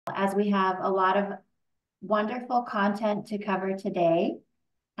as we have a lot of wonderful content to cover today.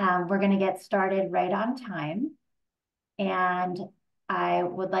 We're going to get started right on time. And I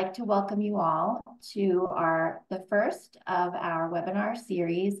would like to welcome you all to the first of our webinar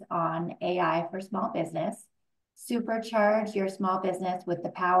series on AI for small business. Supercharge your small business with the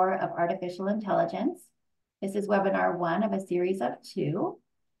power of artificial intelligence. This is webinar 1 of a series of 2.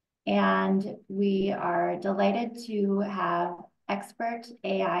 And we are delighted to have expert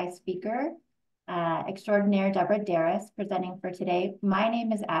AI speaker extraordinaire Deborah Deras presenting for today. My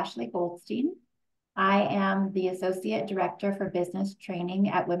name is Ashley Goldstein. I am the Associate Director for Business Training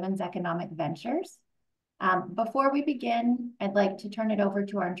at Women's Economic Ventures. Before we begin, I'd like to turn it over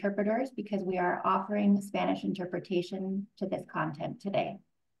to our interpreters because we are offering Spanish interpretation to this content today.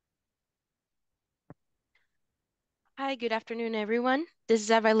 Hi, good afternoon, everyone. This is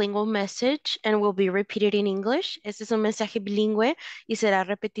a bilingual message and will be repeated in English. Este es un mensaje bilingüe y será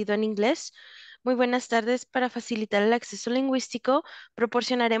repetido en inglés. Muy buenas tardes. Para facilitar el acceso lingüístico,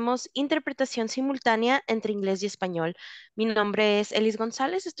 proporcionaremos interpretación simultánea entre inglés y español. Mi nombre es Elis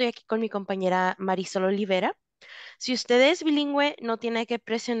González. Estoy aquí con mi compañera Marisol Olivera. Si usted es bilingüe, no tiene que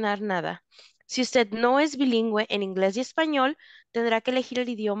presionar nada. Si usted no es bilingüe en inglés y español, tendrá que elegir el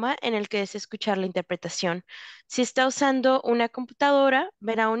idioma en el que desea escuchar la interpretación. Si está usando una computadora,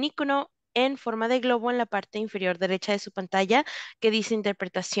 verá un icono en forma de globo en la parte inferior derecha de su pantalla que dice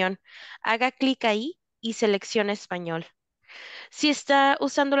interpretación. Haga clic ahí y seleccione español. Si está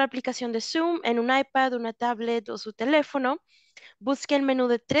usando la aplicación de Zoom en un iPad, una tablet o su teléfono, busque el menú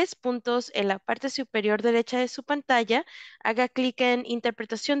de 3 puntos en la parte superior derecha de su pantalla, haga clic en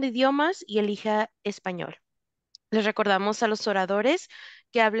Interpretación de idiomas y elija Español. Les recordamos a los oradores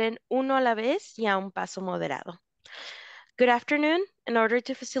que hablen uno a la vez y a un paso moderado. Good afternoon. In order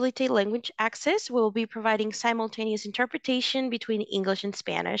to facilitate language access, we will be providing simultaneous interpretation between English and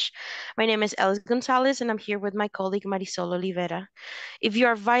Spanish. My name is Elis Gonzalez, and I'm here with my colleague Marisol Olivera. If you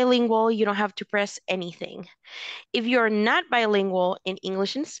are bilingual, you don't have to press anything. If you're not bilingual in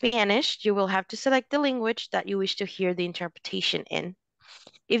English and Spanish, you will have to select the language that you wish to hear the interpretation in.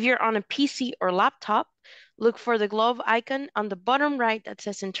 If you're on a PC or laptop, look for the globe icon on the bottom right that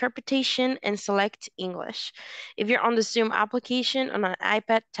says interpretation and select English. If you're on the Zoom application on an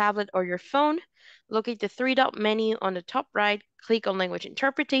iPad, tablet, or your phone, locate the 3-dot menu on the top right, click on language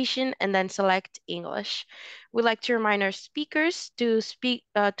interpretation, and then select English. We'd like to remind our speakers to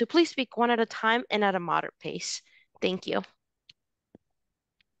please speak one at a time and at a moderate pace. Thank you.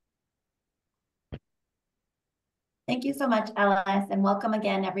 Thank you so much, Ellis, and welcome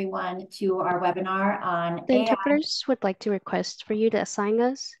again, everyone, to our webinar on The AI. interpreters would like to request for you to assign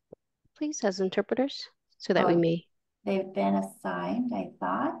us, please, as interpreters, so that we may. They've been assigned, I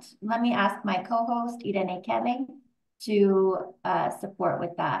thought. Let me ask my co-host, Irene Kelly, to support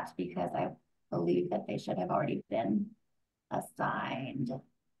with that because I believe that they should have already been assigned.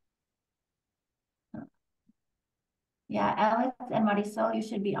 Yeah, Ellis and Marisol, you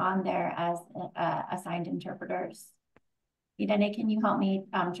should be on there as assigned interpreters. Irene, can you help me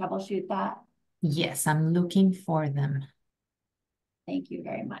troubleshoot that? Yes, I'm looking for them. Thank you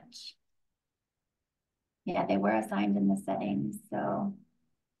very much. Yeah, they were assigned in the settings. So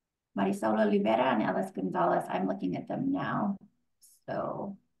Marisol Olivera and Ellis Gonzalez, I'm looking at them now.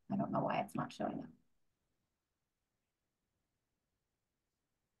 So I don't know why it's not showing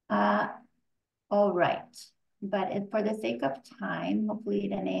up. All right. But for the sake of time,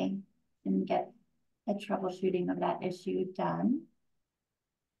 hopefully Irene can get a troubleshooting of that issue done.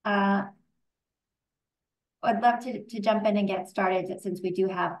 I'd love to jump in and get started since we do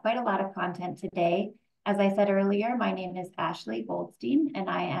have quite a lot of content today. As I said earlier, my name is Ashley Goldstein, and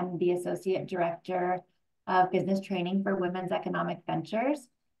I am the Associate Director of Business Training for Women's Economic Ventures.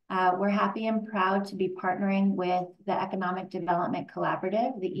 We're happy and proud to be partnering with the Economic Development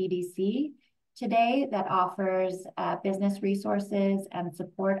Collaborative, the EDC, today that offers business resources and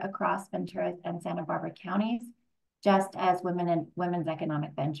support across Ventura and Santa Barbara counties, just as Women's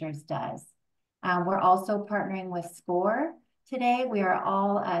Economic Ventures does. We're also partnering with SCORE today. We are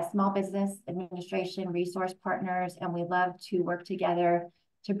all small business administration resource partners, and we love to work together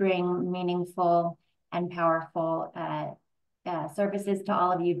to bring meaningful and powerful services to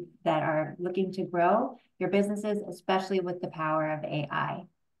all of you that are looking to grow your businesses, especially with the power of AI.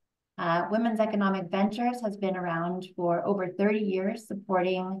 Women's Economic Ventures has been around for over 30 years,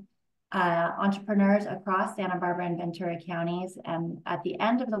 supporting entrepreneurs across Santa Barbara and Ventura counties. And at the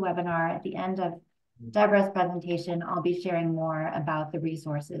end of the webinar, at the end of Deborah's presentation, I'll be sharing more about the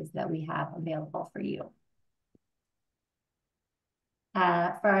resources that we have available for you.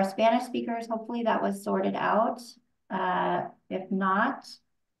 For our Spanish speakers, hopefully that was sorted out. If not,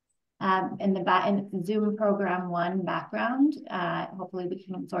 in the Zoom program 1 background. Hopefully we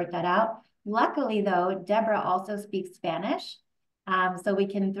can sort that out. Luckily though, Deborah also speaks Spanish. So we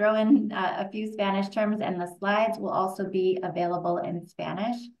can throw in a few Spanish terms, and the slides will also be available in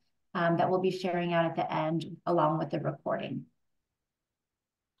Spanish that we'll be sharing out at the end along with the recording.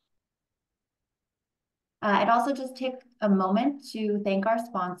 I'd also just take a moment to thank our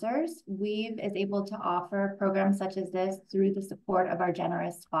sponsors. Weave is able to offer programs such as this through the support of our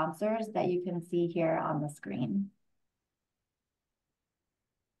generous sponsors that you can see here on the screen.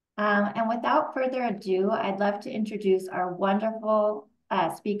 And without further ado, I'd love to introduce our wonderful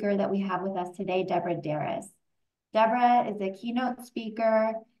speaker that we have with us today, Deborah Deras. Deborah is a keynote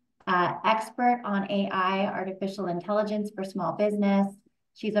speaker, expert on AI, artificial intelligence for small business.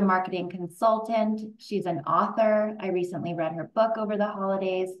 She's a marketing consultant. She's an author. I recently read her book over the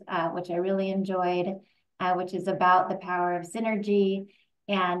holidays, which I really enjoyed, which is about the power of synergy.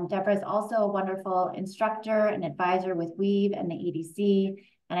 And Deborah is also a wonderful instructor and advisor with Weave and the EDC.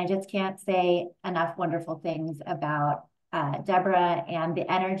 And I just can't say enough wonderful things about Deborah and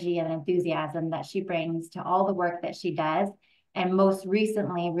the energy and enthusiasm that she brings to all the work that she does. And most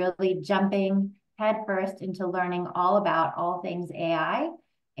recently, really jumping headfirst into learning all about all things AI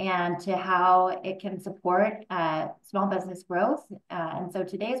and to how it can support small business growth. And so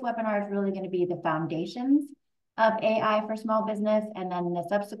today's webinar is really going to be the foundations of AI for small business. And then the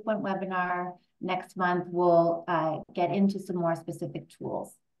subsequent webinar next month, we'll get into some more specific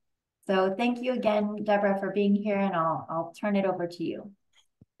tools. So thank you again, Deborah, for being here, and I'll turn it over to you.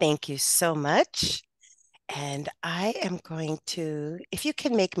 Thank you so much. And I am going to, if you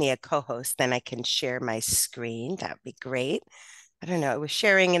can make me a co-host, then I can share my screen. That would be great. I don't know, I was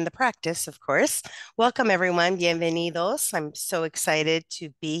sharing in the practice, of course. Welcome, everyone. Bienvenidos. I'm so excited to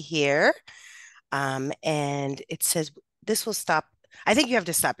be here. And it says this will stop. I think you have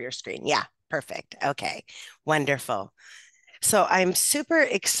to stop your screen. Yeah, perfect. Okay, wonderful. So I'm super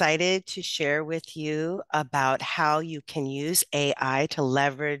excited to share with you about how you can use AI to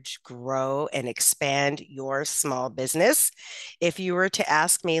leverage, grow, and expand your small business. If you were to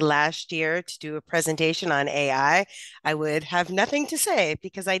ask me last year to do a presentation on AI, I would have nothing to say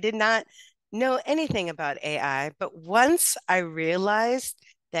because I did not know anything about AI. But once I realized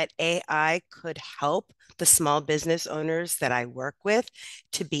that AI could help the small business owners that I work with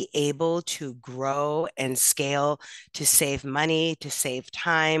to be able to grow and scale, to save money, to save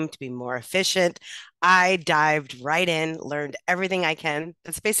time, to be more efficient, I dived right in, learned everything I can.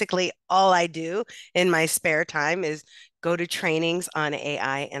 That's basically all I do in my spare time is go to trainings on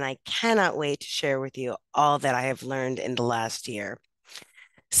AI, and I cannot wait to share with you all that I have learned in the last year.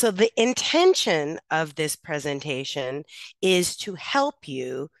 So the intention of this presentation is to help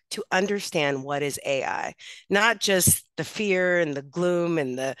you to understand what is AI, not just the fear and the gloom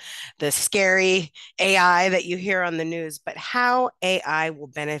and the scary AI that you hear on the news, but how AI will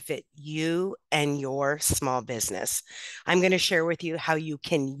benefit you and your small business. I'm going to share with you how you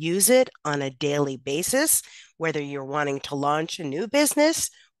can use it on a daily basis, whether you're wanting to launch a new business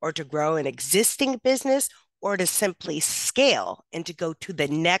or to grow an existing business, or to simply scale and to go to the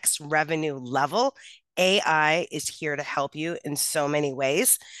next revenue level. AI is here to help you in so many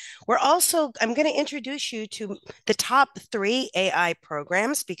ways. I'm going to introduce you to the top 3 AI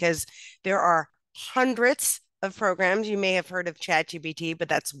programs because there are hundreds of programs. You may have heard of ChatGPT, but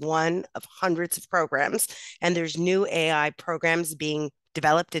that's one of hundreds of programs. And there's new AI programs being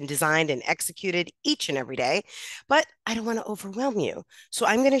developed and designed and executed each and every day, but I don't want to overwhelm you. So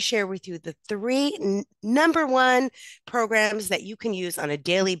I'm going to share with you the 3 number 1 programs that you can use on a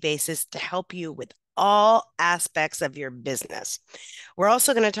daily basis to help you with all aspects of your business. We're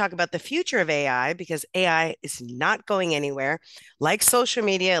also going to talk about the future of AI because AI is not going anywhere. Like social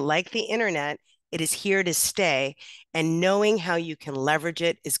media, like the internet, it is here to stay, and knowing how you can leverage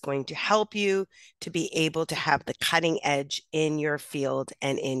it is going to help you to be able to have the cutting edge in your field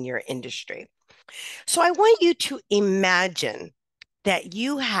and in your industry. So I want you to imagine that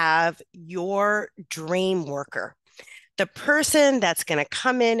you have your dream worker, the person that's going to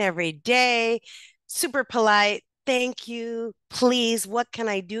come in every day, super polite. Thank you. Please, what can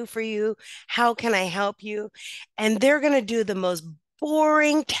I do for you? How can I help you? And they're going to do the most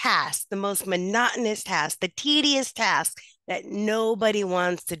boring task, the most monotonous task, the tedious task that nobody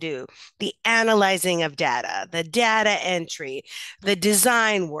wants to do, the analyzing of data, the data entry, the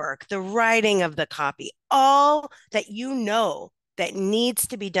design work, the writing of the copy, all that you know that needs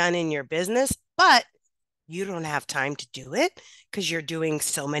to be done in your business, but you don't have time to do it because you're doing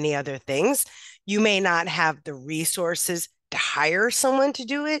so many other things. You may not have the resources to hire someone to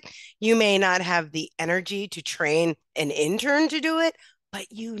do it. You may not have the energy to train an intern to do it,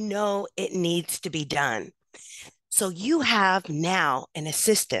 but you know it needs to be done. So you have now an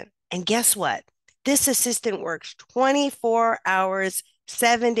assistant. And guess what? This assistant works 24 hours,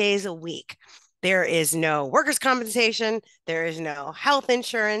 7 days a week. There is no workers' compensation. There is no health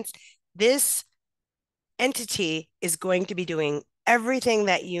insurance. This entity is going to be doing everything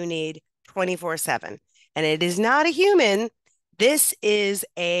that you need 24/7. And it is not a human. This is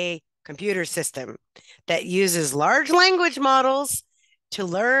a computer system that uses large language models to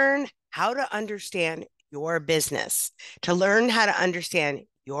learn how to understand your business, to learn how to understand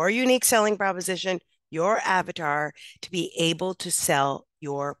your unique selling proposition, your avatar, to be able to sell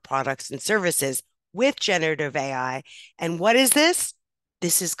your products and services with generative AI. And what is this?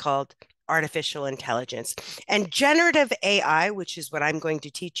 This is called artificial intelligence. And generative AI, which is what I'm going to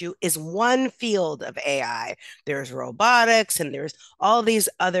teach you, is one field of AI. There's robotics and there's all these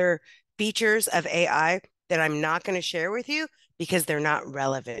other features of AI that I'm not going to share with you because they're not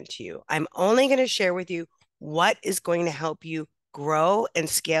relevant to you. I'm only going to share with you what is going to help you grow and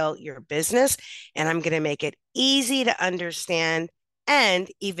scale your business. And I'm going to make it easy to understand and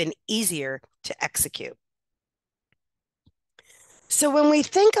even easier to execute. So when we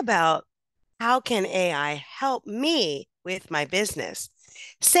think about how can AI help me with my business?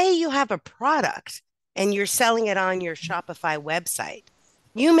 Say you have a product and you're selling it on your Shopify website.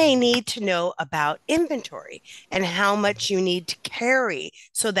 You may need to know about inventory and how much you need to carry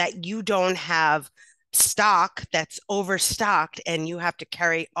so that you don't have stock that's overstocked and you have to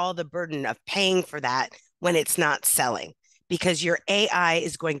carry all the burden of paying for that when it's not selling, because your AI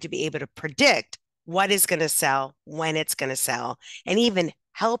is going to be able to predict what is going to sell, when it's going to sell, and even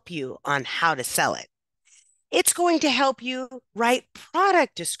help you on how to sell it. It's going to help you write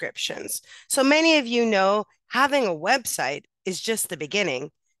product descriptions. So many of you know having a website is just the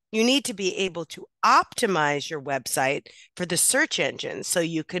beginning. You need to be able to optimize your website for the search engine so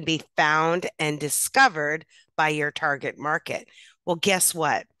you can be found and discovered by your target market. Well, guess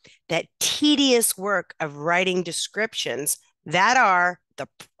what? That tedious work of writing descriptions that are the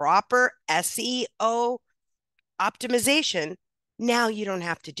proper SEO optimization, now you don't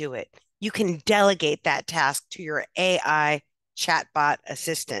have to do it. You can delegate that task to your AI chatbot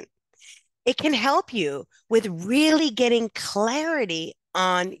assistant. It can help you with really getting clarity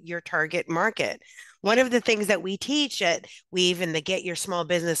on your target market. One of the things that we teach at Weave in the Get Your Small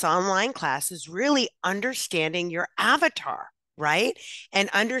Business Online class is really understanding your avatar, right? And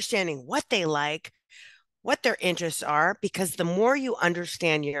understanding what they like, what their interests are, because the more you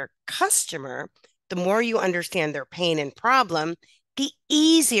understand your customer, the more you understand their pain and problem, the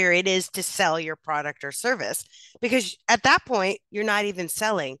easier it is to sell your product or service. Because at that point, you're not even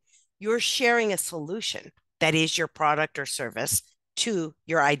selling, you're sharing a solution that is your product or service to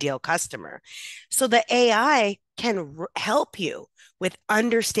your ideal customer. So the AI can help you with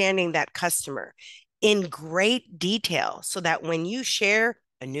understanding that customer in great detail so that when you share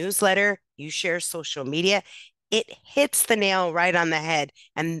a newsletter, you share social media, it hits the nail right on the head.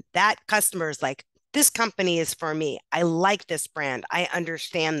 And that customer is like, this company is for me. I like this brand. I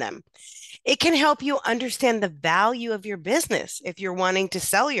understand them. It can help you understand the value of your business if you're wanting to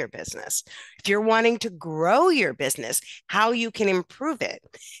sell your business, if you're wanting to grow your business, how you can improve it.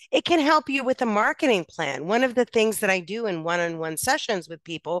 It can help you with a marketing plan. One of the things that I do in one-on-one sessions with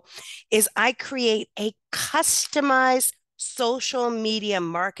people is I create a customized social media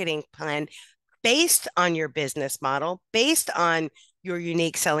marketing plan based on your business model, based on your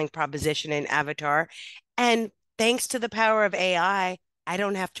unique selling proposition and avatar. And thanks to the power of AI, I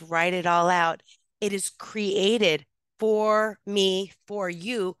don't have to write it all out. It is created for me, for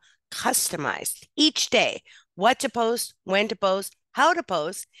you, customized each day, what to post, when to post, how to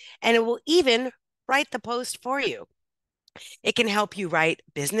post, and it will even write the post for you. It can help you write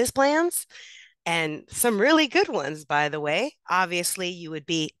business plans, and some really good ones, by the way. Obviously, you would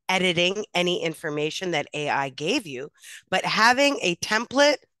be editing any information that AI gave you, but having a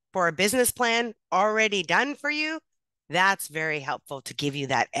template for a business plan already done for you, that's very helpful to give you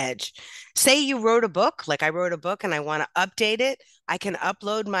that edge. Say you wrote a book, like I wrote a book and I want to update it. I can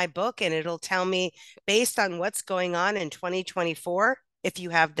upload my book and it'll tell me based on what's going on in 2024. If you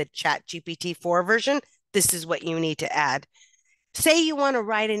have the ChatGPT 4 version, this is what you need to add. Say you want to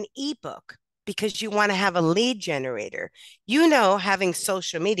write an ebook because you want to have a lead generator. You know, having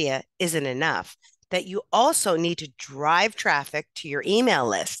social media isn't enough, that you also need to drive traffic to your email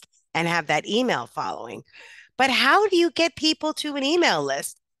list and have that email following. But how do you get people to an email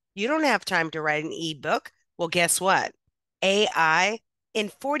list? You don't have time to write an ebook. Well, guess what? AI, in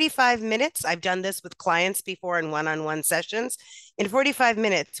 45 minutes, I've done this with clients before in one-on-one sessions. In 45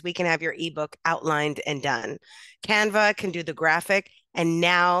 minutes, we can have your ebook outlined and done. Canva can do the graphic. And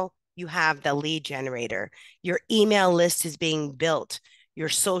now you have the lead generator. Your email list is being built. Your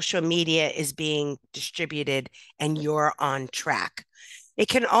social media is being distributed, and you're on track. It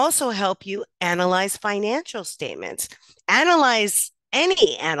can also help you analyze financial statements, analyze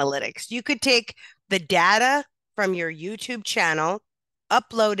any analytics. You could take the data from your YouTube channel,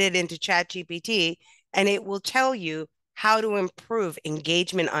 upload it into ChatGPT, and it will tell you how to improve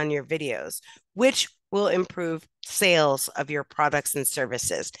engagement on your videos, which will improve sales of your products and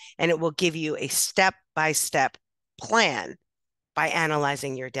services. And it will give you a step-by-step plan by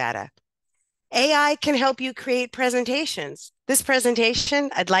analyzing your data. AI can help you create presentations. This presentation,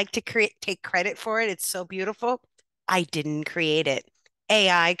 I'd like to take credit for it. It's so beautiful. I didn't create it.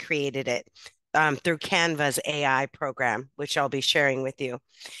 AI created it through Canva's AI program, which I'll be sharing with you.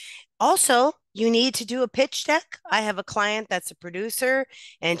 Also, you need to do a pitch deck. I have a client that's a producer,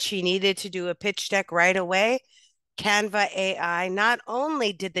 and she needed to do a pitch deck right away. Canva AI not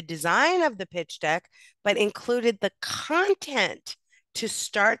only did the design of the pitch deck, but included the content to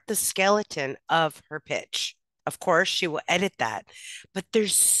start the skeleton of her pitch. Of course, she will edit that, but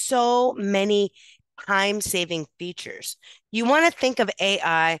there's so many time-saving features. You want to think of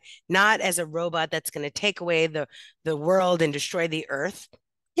AI not as a robot that's going to take away the world and destroy the earth.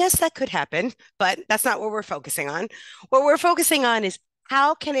 Yes, that could happen, but that's not what we're focusing on. What we're focusing on is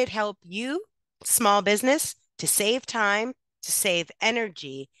how can it help you, small business, to save time, to save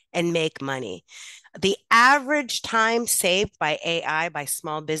energy, and make money. The average time saved by AI by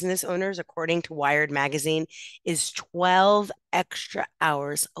small business owners, according to Wired magazine, is 12 extra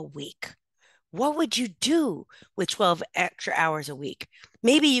hours a week. What would you do with 12 extra hours a week?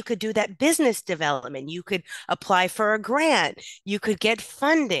 Maybe you could do that business development. You could apply for a grant. You could get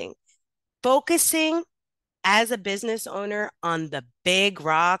funding. Focusing as a business owner on the big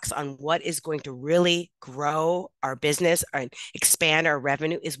rocks, on what is going to really grow our business and expand our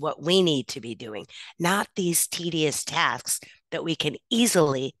revenue is what we need to be doing, not these tedious tasks that we can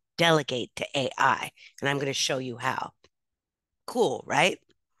easily delegate to AI. And I'm going to show you how. Cool, right?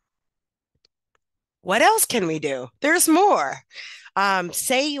 What else can we do? There's more.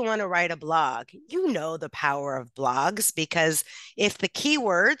 Say you want to write a blog. You know the power of blogs, because if the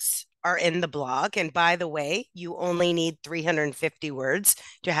keywords are in the blog, and by the way, you only need 350 words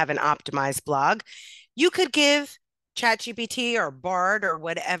to have an optimized blog, you could give ChatGPT or Bard or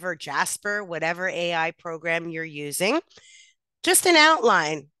whatever, Jasper, whatever AI program you're using, just an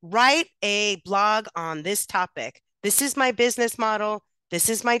outline. Write a blog on this topic. This is my business model. This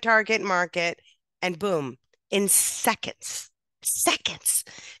is my target market. And boom, in seconds.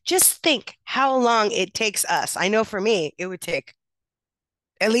 Just think how long it takes us. I know for me, it would take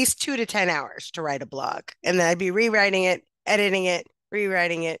at least 2 to 10 hours to write a blog. And then I'd be rewriting it, editing it,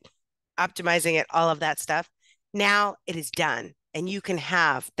 rewriting it, optimizing it, all of that stuff. Now it is done. And you can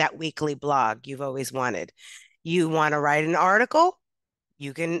have that weekly blog you've always wanted. You want to write an article?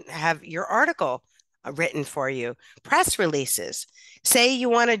 You can have your article written for you. Press releases. Say you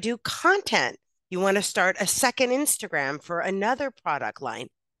want to do content. You want to start a second Instagram for another product line.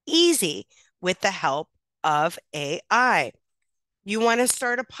 Easy with the help of AI. You want to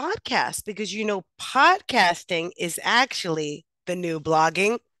start a podcast because you know podcasting is actually the new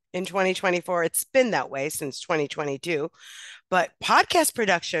blogging in 2024. It's been that way since 2022. But podcast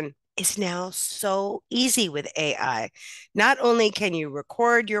production is now so easy with AI. Not only can you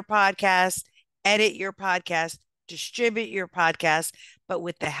record your podcast, edit your podcast, distribute your podcast, but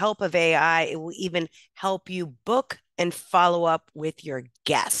with the help of AI, it will even help you book and follow up with your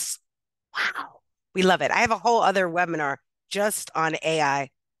guests. Wow, we love it. I have a whole other webinar just on AI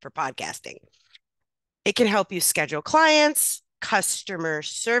for podcasting. It can help you schedule clients, customer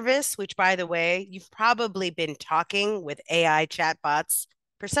service, which, by the way, you've probably been talking with AI chatbots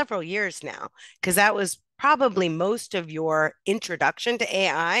for several years now, because that was probably most of your introduction to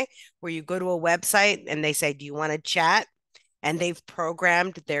AI, where you go to a website and they say, do you want to chat? And they've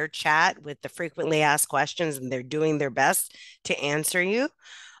programmed their chat with the frequently asked questions, and they're doing their best to answer you.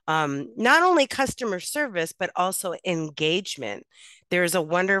 Not only customer service, but also engagement. There's a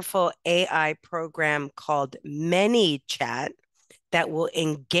wonderful AI program called ManyChat that will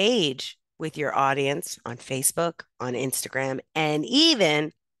engage with your audience on Facebook, on Instagram, and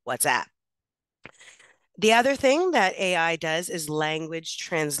even WhatsApp. The other thing that AI does is language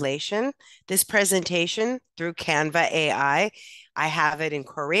translation. This presentation through Canva AI, I have it in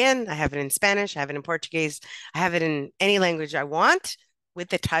Korean, I have it in Spanish, I have it in Portuguese, I have it in any language I want with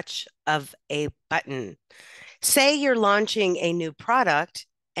the touch of a button. Say you're launching a new product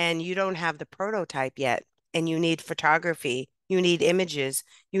and you don't have the prototype yet, and you need photography, you need images,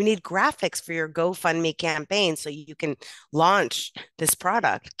 you need graphics for your GoFundMe campaign so you can launch this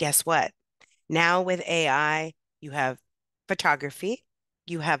product. Guess what? Now with AI, you have photography,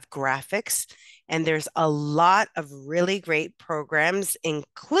 you have graphics, and there's a lot of really great programs,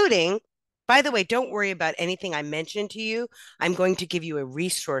 including, by the way, don't worry about anything I mentioned to you. I'm going to give you a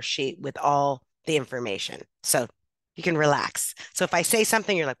resource sheet with all the information. So you can relax. So if I say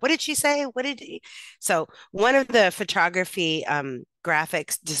something, you're like, what did she say? What did he? So one of the photography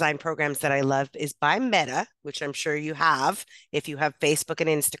graphics design programs that I love is by Meta, which I'm sure you have if you have Facebook and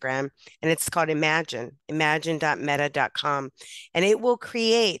Instagram, and it's called imagine.meta.com. And it will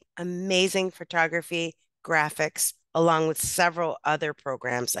create amazing photography graphics along with several other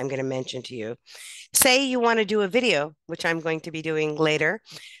programs I'm going to mention to you. Say you want to do a video, which I'm going to be doing later.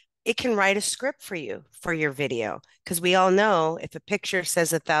 It can write a script for you for your video, because we all know if a picture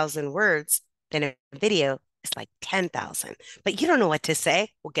says 1,000 words, then a video is like 10,000. But you don't know what to say.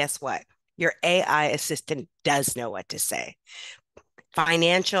 Well, guess what? Your AI assistant does know what to say.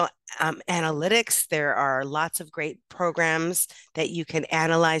 Financial analytics, there are lots of great programs that you can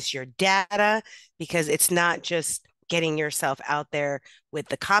analyze your data, because it's not just getting yourself out there with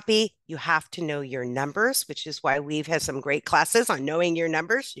the copy. You have to know your numbers, which is why we've had some great classes on knowing your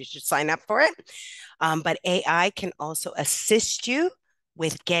numbers. You should sign up for it. But AI can also assist you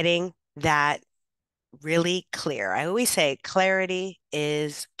with getting that really clear. I always say clarity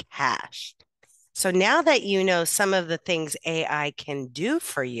is cash. So now that you know some of the things AI can do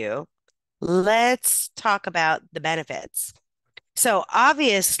for you, let's talk about the benefits. So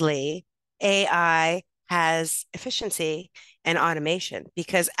obviously, AI has efficiency and automation,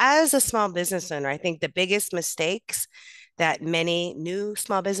 because as a small business owner, I think the biggest mistakes that many new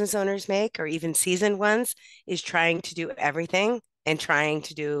small business owners make, or even seasoned ones, is trying to do everything and trying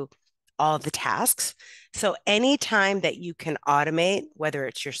to do all the tasks. So anytime that you can automate, whether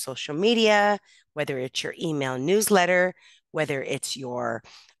it's your social media, whether it's your email newsletter, whether it's your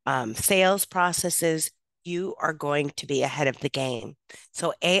sales processes, you are going to be ahead of the game.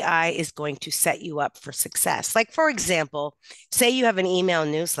 So AI is going to set you up for success. Like, for example, say you have an email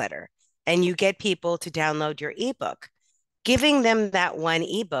newsletter and you get people to download your ebook. Giving them that one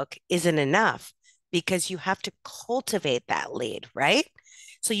ebook isn't enough, because you have to cultivate that lead, right?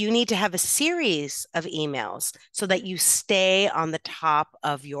 So you need to have a series of emails so that you stay on the top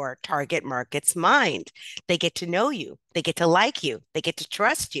of your target market's mind. They get to know you, they get to like you, they get to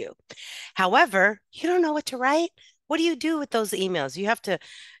trust you. However, you don't know what to write. What do you do with those emails? You have to,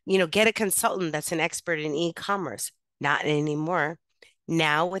 get a consultant that's an expert in e-commerce. Not anymore.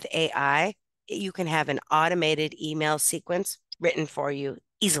 Now with AI, you can have an automated email sequence written for you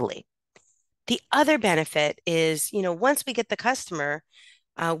easily. The other benefit is, once we get the customer,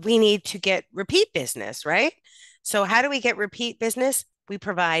 we need to get repeat business, right? So how do we get repeat business? We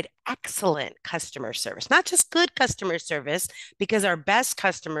provide excellent customer service, not just good customer service, because our best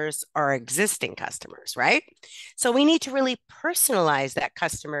customers are existing customers, right? So we need to really personalize that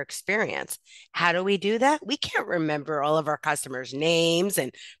customer experience. How do we do that? We can't remember all of our customers' names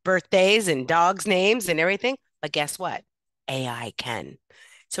and birthdays and dogs' names and everything, but guess what? AI can.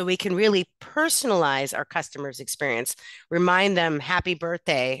 So we can really personalize our customers' experience, remind them happy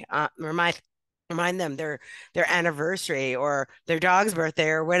birthday, remind them their anniversary or their dog's birthday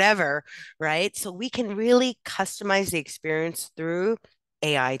or whatever, right? So we can really customize the experience through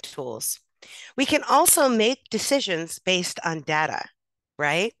AI tools. We can also make decisions based on data,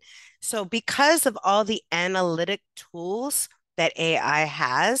 right? So because of all the analytic tools that AI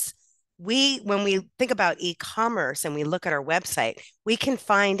has, when we think about e-commerce and we look at our website, we can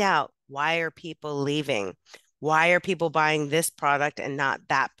find out, why are people leaving? Why are people buying this product and not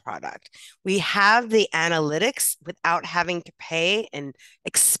that product? We have the analytics without having to pay an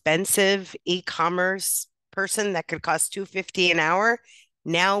expensive e-commerce person that could cost $250 an hour.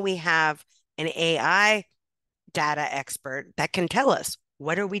 Now we have an AI data expert that can tell us,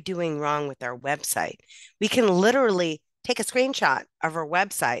 what are we doing wrong with our website? We can literally take a screenshot of our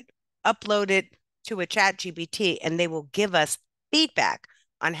website, upload it to a chat GPT, and they will give us feedback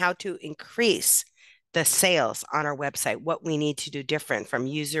on how to increase the sales on our website, what we need to do different, from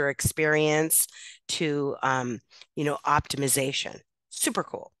user experience to optimization. Super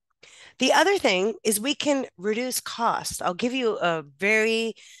cool. The other thing is we can reduce costs. I'll give you a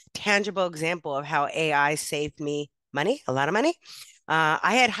very tangible example of how AI saved me money, a lot of money.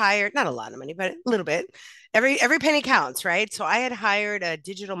 I had hired, not a lot of money, but a little bit. Every penny counts, right? So I had hired a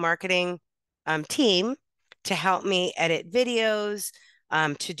digital marketing team to help me edit videos,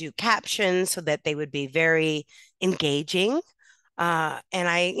 to do captions so that they would be very engaging. And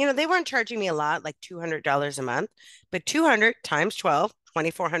they weren't charging me a lot, like $200 a month, but 200 times 12,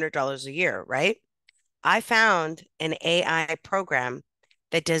 $2,400 a year, right? I found an AI program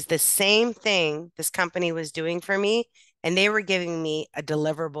that does the same thing this company was doing for me, and they were giving me a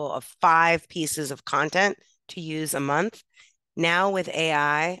deliverable of 5 pieces of content to use a month. Now with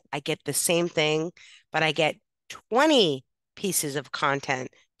AI, I get the same thing, but I get 20 pieces of content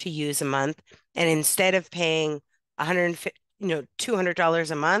to use a month. And instead of paying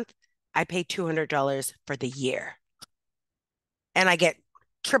 $200 a month, I pay $200 for the year. And I get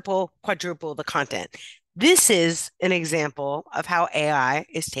triple, quadruple the content. This is an example of how AI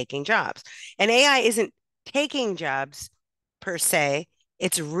is taking jobs. And AI isn't taking jobs per se,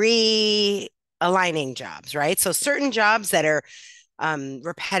 it's realigning jobs, right? So certain jobs that are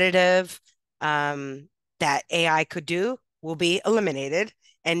repetitive, that AI could do will be eliminated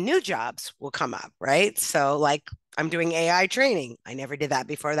and new jobs will come up, right? So like I'm doing AI training. I never did that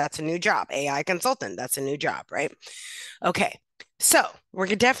before. That's a new job. AI consultant, that's a new job, right? Okay. So we're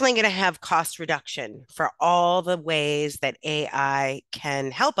definitely going to have cost reduction for all the ways that AI can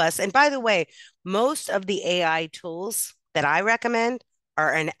help us. And by the way, most of the AI tools that I recommend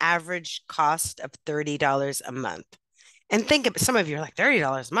are an average cost of $30 a month. And think of some of you are like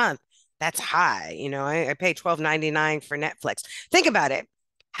 $30 a month. That's high. I pay $12.99 for Netflix. Think about it.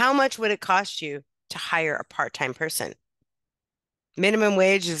 How much would it cost you to hire a part-time person? Minimum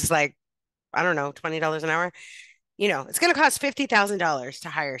wage is like, I don't know, $20 an hour. It's going to cost $50,000 to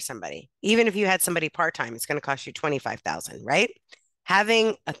hire somebody. Even if you had somebody part-time, it's going to cost you $25,000, right?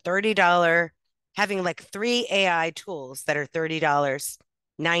 Having like 3 AI tools that are $30,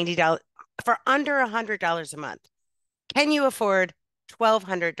 $90 for under $100 a month. Can you afford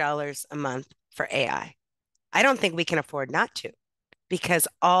 $1,200 a month for AI? I don't think we can afford not to, because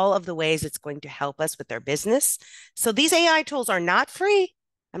all of the ways it's going to help us with our business. So these AI tools are not free.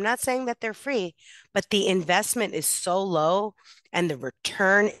 I'm not saying that they're free, but the investment is so low and the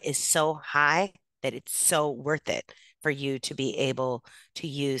return is so high that it's so worth it for you to be able to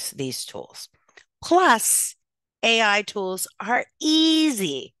use these tools. Plus, AI tools are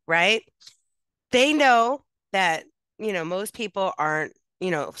easy, right? They know that, most people aren't,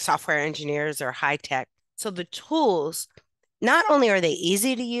 software engineers or high tech. So the tools, not only are they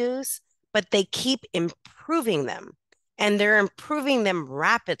easy to use, but they keep improving them, and they're improving them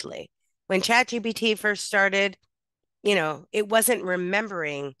rapidly. When ChatGPT first started, it wasn't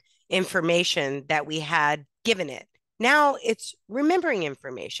remembering information that we had given it. Now it's remembering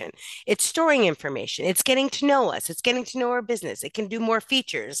information. It's storing information. It's getting to know us. It's getting to know our business. It can do more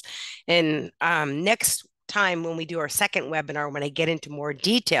features. And next time when we do our second webinar, when I get into more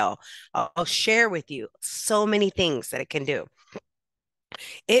detail, I'll share with you so many things that it can do.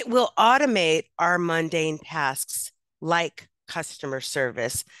 It will automate our mundane tasks like customer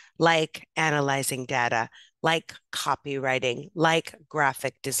service, like analyzing data, like copywriting, like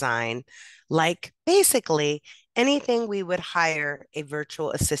graphic design, like basically anything we would hire a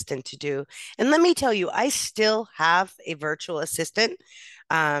virtual assistant to do. And let me tell you, I still have a virtual assistant,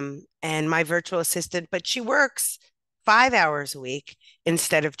 and my virtual assistant, but she works 5 hours a week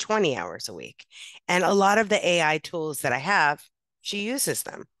instead of 20 hours a week. And a lot of the AI tools that I have, she uses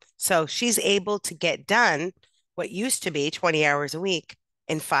them. So she's able to get done what used to be 20 hours a week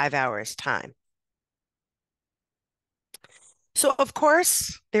in 5 hours time. So of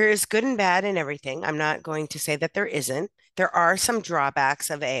course, there is good and bad in everything. I'm not going to say that there isn't. There are some drawbacks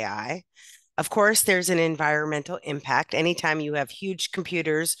of AI. Of course, there's an environmental impact. Anytime you have huge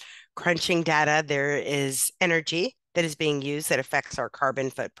computers crunching data, there is energy that is being used that affects our carbon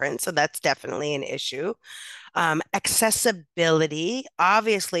footprint. So that's definitely an issue. Accessibility,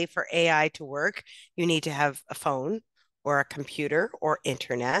 obviously, for AI to work, you need to have a phone or a computer or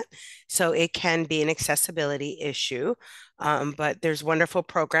internet. So it can be an accessibility issue. But there's wonderful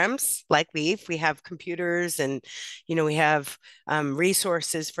programs like we have computers, and we have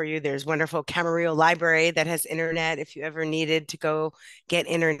resources for you. There's wonderful Camarillo Library that has internet if you ever needed to go get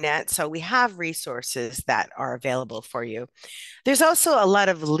internet. So we have resources that are available for you. There's also a lot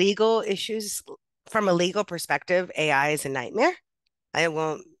of legal issues. From a legal perspective, AI is a nightmare. I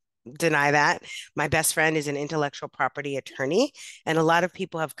won't deny that. My best friend is an intellectual property attorney, and a lot of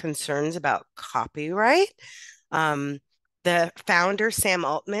people have concerns about copyright. The founder, Sam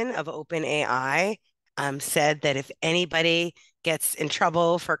Altman of OpenAI, said that if anybody gets in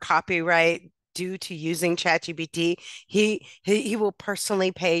trouble for copyright due to using ChatGPT, he will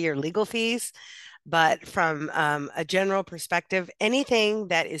personally pay your legal fees. But from a general perspective, anything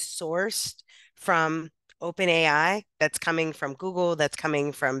that is sourced from OpenAI, that's coming from Google, that's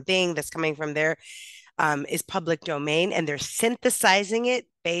coming from Bing, that's coming from there, is public domain, and they're synthesizing it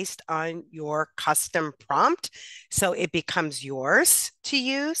based on your custom prompt. So it becomes yours to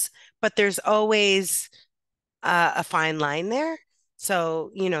use, but there's always a fine line there. So,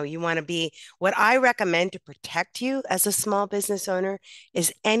 you want to be, what I recommend to protect you as a small business owner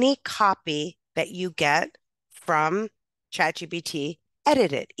is any copy that you get from ChatGPT,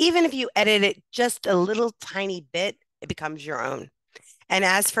 edit it. Even if you edit it just a little tiny bit, it becomes your own. And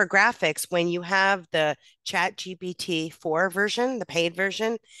as for graphics, when you have the ChatGPT 4 version, the paid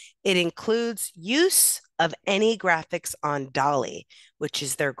version, it includes use of any graphics on DALL-E, which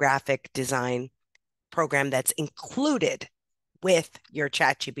is their graphic design program that's included with your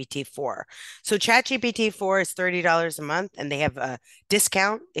ChatGPT 4. So ChatGPT 4 is $30 a month, and they have a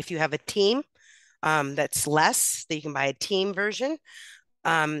discount if you have a team that's less, that you can buy a team version.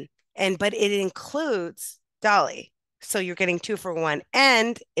 But it includes DALL-E. So you're getting 2 for 1,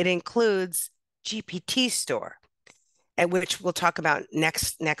 and it includes GPT Store, and which we'll talk about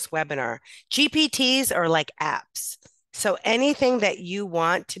next webinar. GPTs are like apps. So anything that you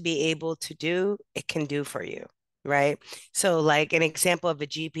want to be able to do, it can do for you, right? So like an example of a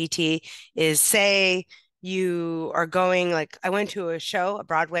GPT is, say you are going, like I went to a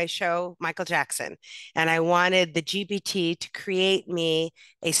Broadway show, Michael Jackson, and I wanted the GPT to create me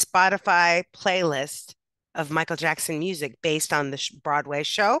a Spotify playlist of Michael Jackson music based on the Broadway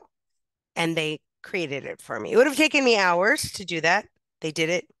show, and they created it for me. It would have taken me hours to do that. They did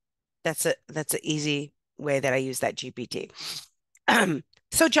it. That's an easy way that I use that GPT.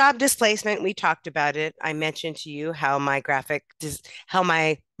 So job displacement, we talked about it. I mentioned to you how my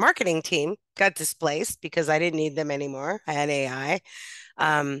marketing team got displaced because I didn't need them anymore. I had AI.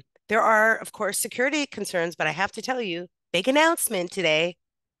 There are, of course, security concerns, but I have to tell you, big announcement today.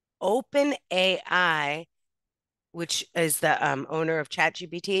 OpenAI, which is the owner of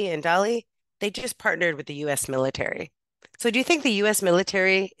ChatGPT and DALL-E, they just partnered with the U.S. military. So do you think the U.S.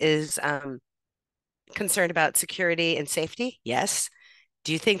 military is concerned about security and safety? Yes.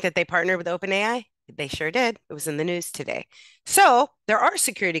 Do you think that they partnered with OpenAI? They sure did. It was in the news today. So there are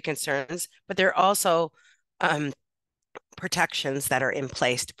security concerns, but there are also protections that are in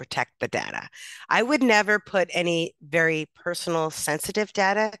place to protect the data. I would never put any very personal, sensitive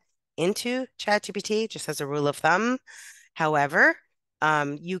data into ChatGPT, just as a rule of thumb. However,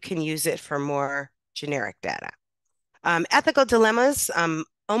 you can use it for more generic data. Ethical dilemmas.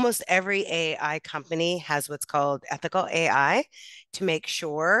 Almost every AI company has what's called ethical AI to make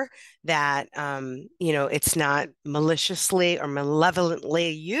sure that it's not maliciously or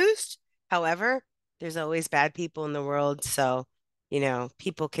malevolently used. However, there's always bad people in the world, so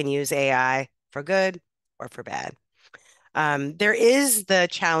people can use AI for good or for bad. There is the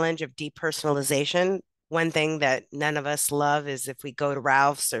challenge of depersonalization. One thing that none of us love is if we go to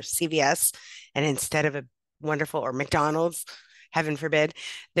Ralph's or CVS, and instead of a wonderful, or McDonald's, heaven forbid,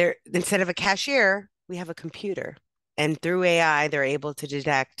 instead of a cashier, we have a computer. And through AI, they're able to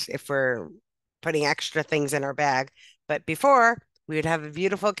detect if we're putting extra things in our bag. But before, we would have a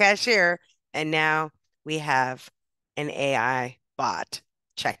beautiful cashier, and now we have an AI bot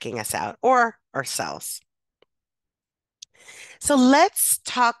checking us out, or ourselves. So let's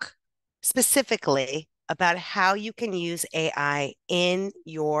talk specifically about how you can use AI in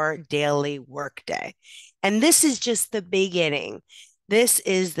your daily workday. And this is just the beginning. This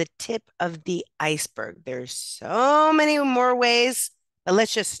is the tip of the iceberg. There's so many more ways, but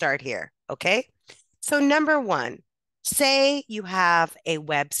let's just start here, okay? So number one, say you have a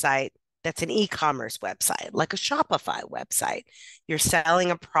website that's an e-commerce website, like a Shopify website. You're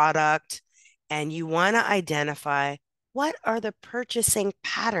selling a product and you want to identify what are the purchasing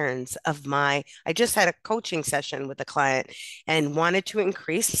patterns of I just had a coaching session with a client and wanted to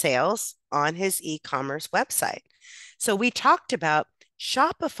increase sales on his e-commerce website. So we talked about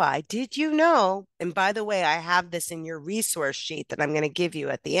Shopify. Did you know? And by the way, I have this in your resource sheet that I'm going to give you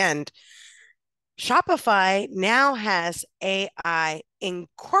at the end. Shopify now has AI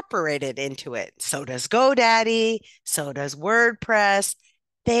incorporated into it. So does GoDaddy, so does WordPress.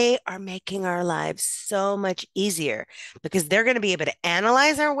 They are making our lives so much easier because they're going to be able to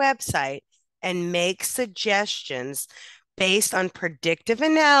analyze our website and make suggestions based on predictive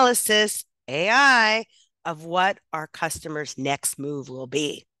analysis, AI, of what our customers' next move will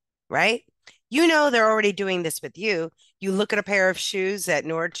be, right? They're already doing this with you. You look at a pair of shoes at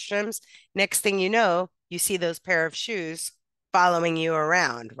Nordstrom's, next thing you know, you see those pair of shoes following you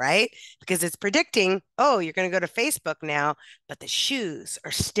around, right? Because it's predicting, oh, you're going to go to Facebook now, but the shoes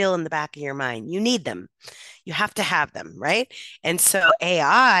are still in the back of your mind. You need them. You have to have them, right? And so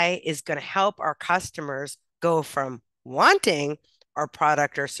AI is going to help our customers go from wanting or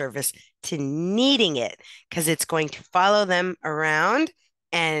product or service to needing it, because it's going to follow them around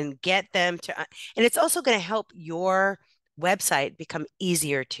and get them to, and it's also going to help your website become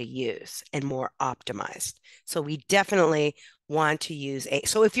easier to use and more optimized. So we definitely want to use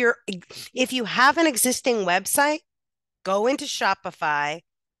so if you have an existing website, go into Shopify.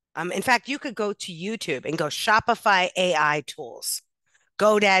 In fact, you could go to YouTube and go Shopify AI tools,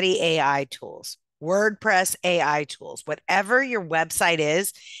 GoDaddy AI tools, WordPress AI tools, whatever your website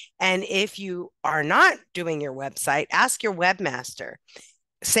is. And if you are not doing your website, ask your webmaster.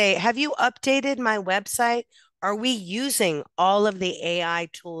 Say, have you updated my website? Are we using all of the AI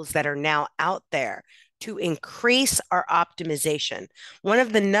tools that are now out there to increase our optimization? One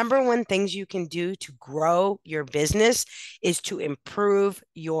of the number one things you can do to grow your business is to improve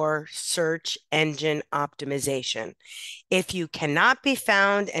your search engine optimization. If you cannot be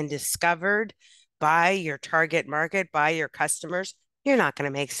found and discovered by your target market, by your customers, you're not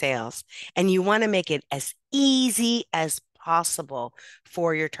going to make sales. And you want to make it as easy as possible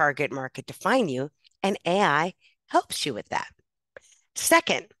for your target market to find you, and AI helps you with that.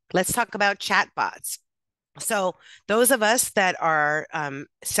 Second, let's talk about chatbots. So those of us that are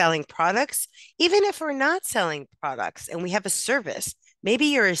selling products, even if we're not selling products and we have a service, maybe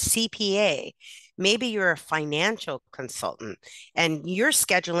you're a CPA, maybe you're a financial consultant, and you're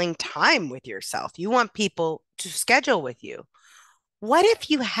scheduling time with yourself. You want people to schedule with you. What if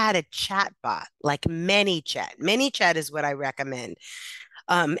you had a chat bot like ManyChat? ManyChat is what I recommend.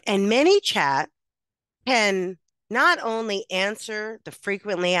 And ManyChat can not only answer the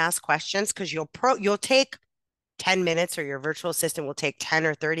frequently asked questions, because you'll take 10 minutes, or your virtual assistant will take 10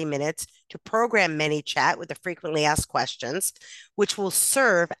 or 30 minutes to program ManyChat with the frequently asked questions, which will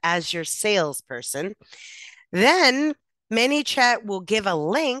serve as your salesperson. Then ManyChat will give a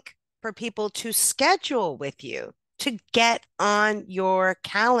link for people to schedule with you, to get on your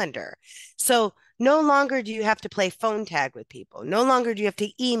calendar. So no longer do you have to play phone tag with people. No longer do you have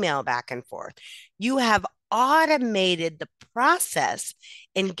to email back and forth. You have automated the process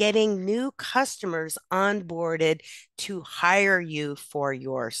in getting new customers onboarded to hire you for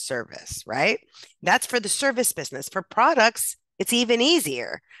your service, right? That's for the service business. For products, it's even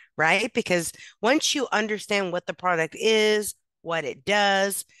easier, right? Because once you understand what the product is, what it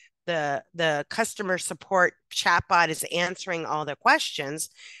does, the customer support chatbot is answering all the questions,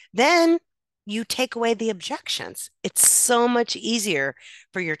 then you take away the objections. It's so much easier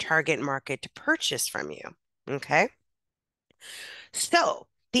for your target market to purchase from you. Okay. So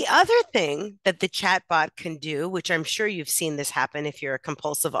the other thing that the chatbot can do, which I'm sure you've seen this happen if you're a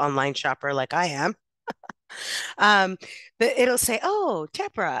compulsive online shopper like I am, but it'll say, oh,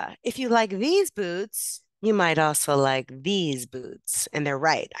 Deborah, if you like these boots, you might also like these boots. And they're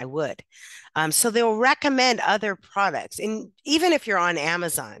right, I would. So they'll recommend other products. And even if you're on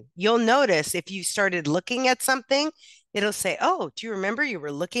Amazon, you'll notice if you started looking at something, it'll say, oh, do you remember you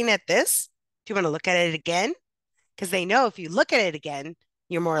were looking at this? Do you want to look at it again? Because they know if you look at it again,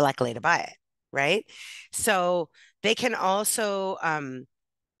 you're more likely to buy it, right? So they can also,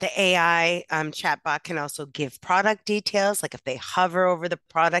 the AI chatbot can also give product details. Like if they hover over the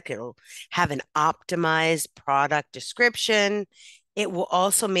product, it'll have an optimized product description. It will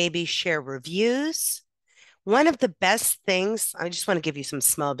also maybe share reviews. One of the best things, I just want to give you some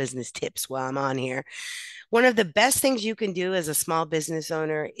small business tips while I'm on here. One of the best things you can do as a small business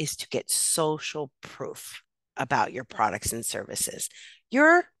owner is to get social proof about your products and services.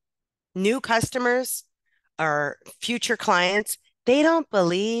 Your new customers or future clients, they don't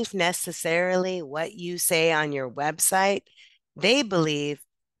believe necessarily what you say on your website. They believe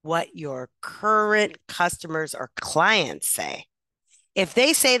what your current customers or clients say. If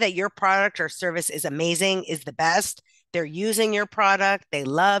they say that your product or service is amazing, is the best, they're using your product, they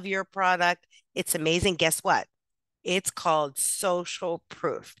love your product, it's amazing, guess what? It's called social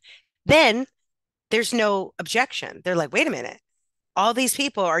proof. Then there's no objection. They're like, wait a minute, all these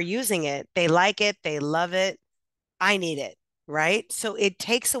people are using it, they like it, they love it, I need it, right? So it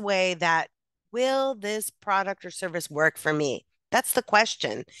takes away that, will this product or service work for me? That's the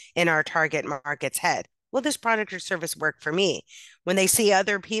question in our target market's head. Will this product or service work for me? When they see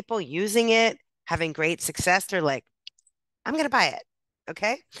other people using it, having great success, they're like, I'm going to buy it.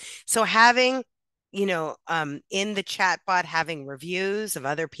 Okay. So having, in the chatbot, having reviews of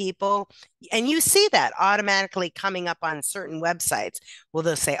other people, and you see that automatically coming up on certain websites. Well,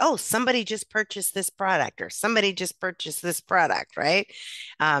 they'll say, oh, somebody just purchased this product, or somebody just purchased this product, right?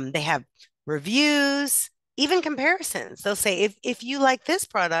 They have reviews, even comparisons. They'll say, if you like this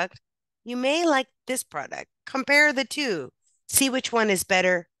product, you may like this product. Compare the two, see which one is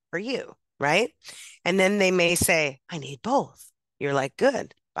better for you, right? And then they may say, I need both. You're like,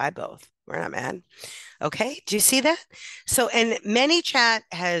 good, buy both. We're not mad. Okay, do you see that? So, and ManyChat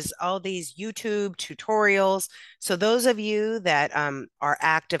has all these YouTube tutorials. So those of you that are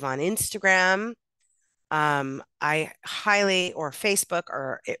active on Instagram, I highly, or Facebook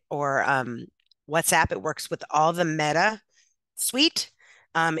or WhatsApp, it works with all the Meta suite.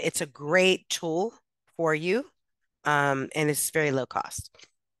 It's a great tool for you, and it's very low cost.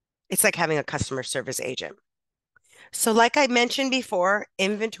 It's like having a customer service agent. So, like I mentioned before,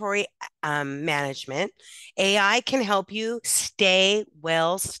 inventory management, AI can help you stay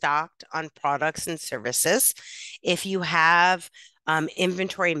well stocked on products and services. If you have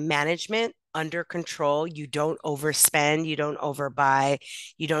inventory management under control, you don't overspend, you don't overbuy,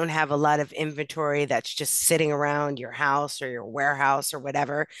 you don't have a lot of inventory that's just sitting around your house or your warehouse or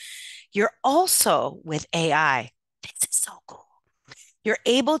whatever. You're also with AI. This is so cool. You're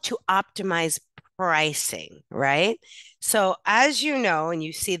able to optimize pricing, right? So as you know, and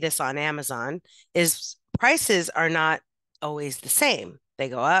you see this on Amazon, is prices are not always the same. They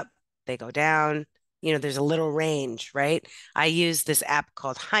go up, they go down. You know, there's a little range, right? I use this app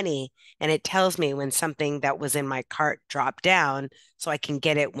called Honey, and it tells me when something that was in my cart dropped down so I can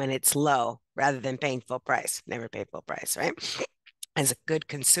get it when it's low rather than paying full price. Never pay full price, right? As a good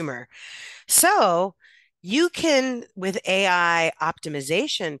consumer. So you can, with AI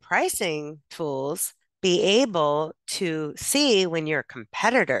optimization pricing tools, be able to see when your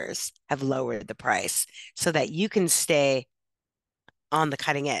competitors have lowered the price so that you can stay on the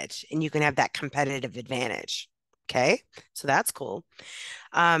cutting edge and you can have that competitive advantage. Okay, so that's cool.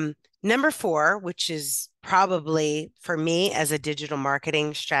 Number 4, which is probably for me as a digital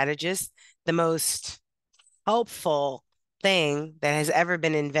marketing strategist, the most helpful thing that has ever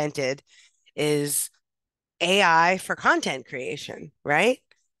been invented is AI for content creation, right?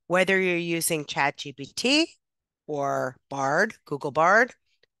 Whether you're using ChatGPT or Bard, Google Bard,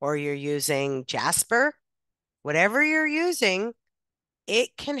 or you're using Jasper, whatever you're using,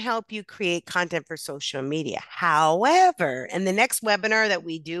 it can help you create content for social media. However, in the next webinar that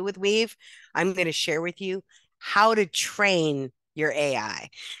we do with Weave, I'm going to share with you how to train your AI.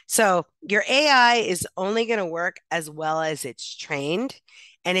 So your AI is only going to work as well as it's trained.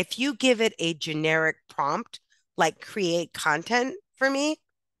 And if you give it a generic prompt, like create content for me,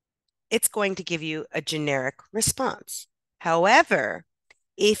 it's going to give you a generic response. However,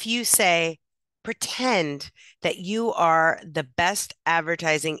 if you say, pretend that you are the best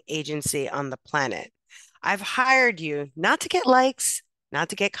advertising agency on the planet. I've hired you not to get likes, not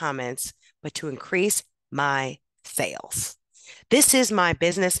to get comments, but to increase my sales. This is my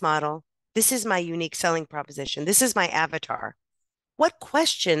business model. This is my unique selling proposition. This is my avatar. What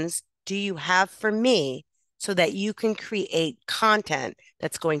questions do you have for me so that you can create content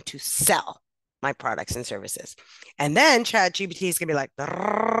that's going to sell my products and services? And then ChatGPT is going to be like,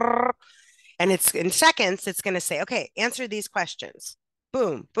 and it's in seconds, it's going to say, okay, answer these questions.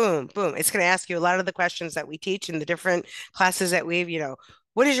 Boom, boom, boom. It's going to ask you a lot of the questions that we teach in the different classes that we've,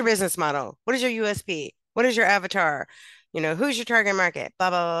 what is your business model? What is your USP? What is your avatar? Who's your target market? Blah,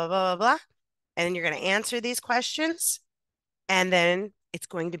 blah, blah, blah, blah. And then you're going to answer these questions. And then it's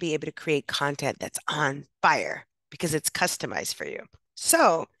going to be able to create content that's on fire because it's customized for you.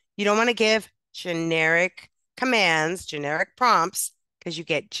 So you don't want to give generic commands, generic prompts, because you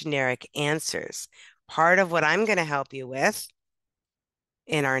get generic answers. Part of what I'm going to help you with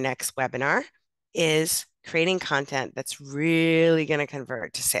in our next webinar is creating content that's really going to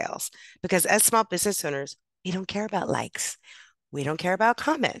convert to sales. Because as small business owners, we don't care about likes. We don't care about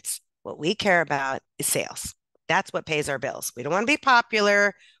comments. What we care about is sales. That's what pays our bills. We don't want to be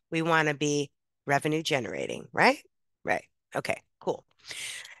popular. We want to be revenue generating, right? Right. Okay, cool.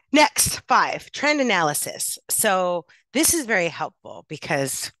 Next, 5, trend analysis. So this is very helpful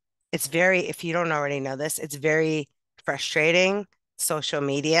because if you don't already know this, it's very frustrating, social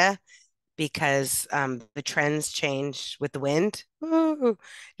media, because the trends change with the wind. Ooh,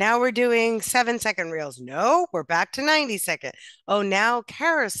 now we're doing 7-second reels. No, we're back to 90-second. Oh, now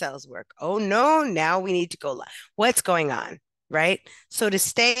carousels work. Oh, no, now we need to go live. What's going on, right? So to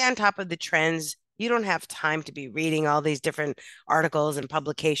stay on top of the trends, you don't have time to be reading all these different articles and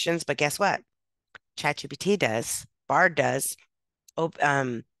publications, but guess what? ChatGPT does, Bard does,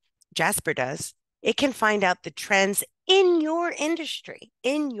 Jasper does. It can find out the trends in your industry,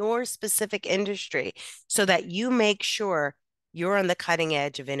 in your specific industry, so that you make sure you're on the cutting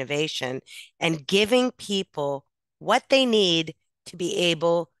edge of innovation and giving people what they need to be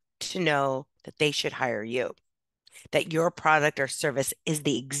able to know that they should hire you, that your product or service is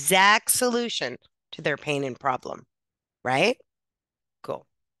the exact solution to their pain and problem, right? Cool.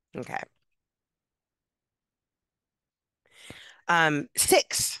 Okay.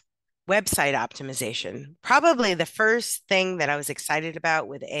 Six, website optimization. Probably the first thing that I was excited about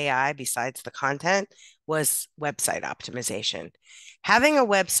with AI, besides the content, was website optimization. Having a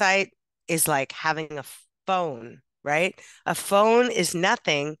website is like having a phone, right? A phone is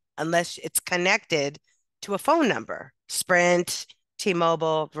nothing unless it's connected to a phone number, Sprint,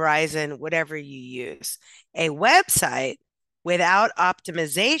 T-Mobile, Verizon, whatever you use. A website without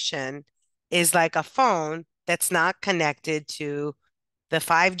optimization is like a phone that's not connected to the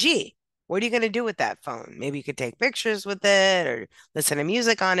 5G. What are you going to do with that phone? Maybe you could take pictures with it or listen to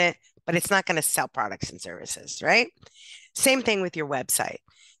music on it, but it's not going to sell products and services, right? Same thing with your website.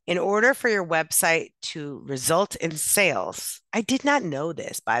 In order for your website to result in sales, I did not know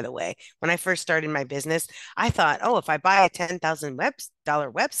this, by the way. When I first started my business, I thought, oh, if I buy a $10,000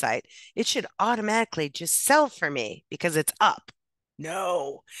 website, it should automatically just sell for me because it's up.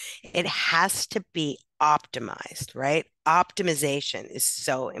 No, it has to be optimized, right? Optimization is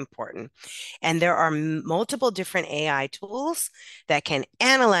so important. And there are multiple different AI tools that can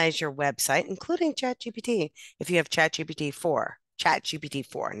analyze your website, including ChatGPT. If you have ChatGPT 4,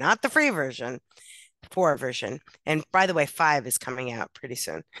 not the free version, 4 version. And by the way, 5 is coming out pretty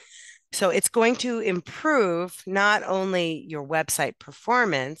soon. So it's going to improve not only your website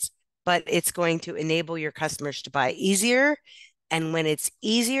performance, but it's going to enable your customers to buy easier. And when it's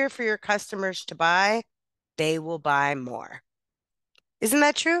easier for your customers to buy, they will buy more. Isn't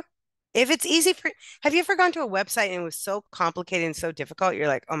that true? If it's easy have you ever gone to a website and it was so complicated and so difficult? You're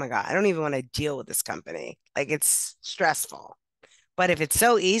like, oh my God, I don't even want to deal with this company. Like it's stressful. But if it's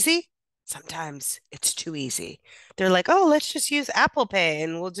so easy, sometimes it's too easy. They're like, oh, let's just use Apple Pay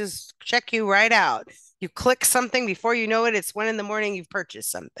and we'll just check you right out. You click something before you know it, it's 1 a.m, you've purchased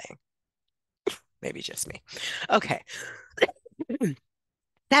something. Maybe just me. Okay.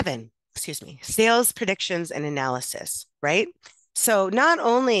 7, sales predictions and analysis, right? So not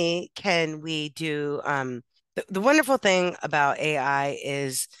only can we do, the wonderful thing about AI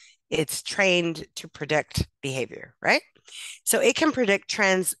is it's trained to predict behavior, right? So it can predict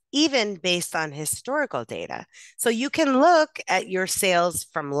trends even based on historical data. So you can look at your sales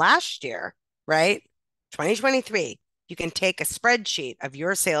from last year, right? 2023. You can take a spreadsheet of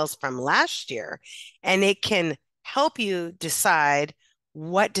your sales from last year and it can help you decide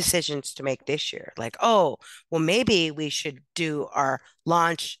what decisions to make this year. Like, oh, well, maybe we should do our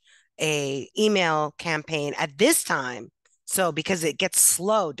launch a email campaign at this time. So because it gets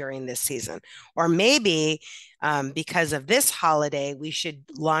slow during this season, or maybe because of this holiday, we should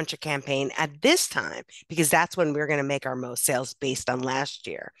launch a campaign at this time because that's when we're going to make our most sales based on last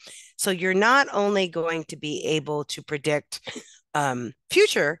year. So you're not only going to be able to predict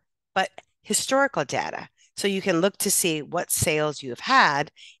future, but historical data. So you can look to see what sales you have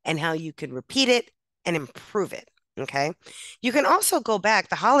had and how you can repeat it and improve it. Okay. You can also go back.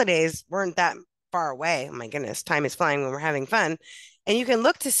 The holidays weren't that far away. Oh my goodness, time is flying when we're having fun. And you can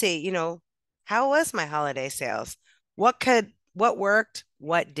look to see, how was my holiday sales? What worked?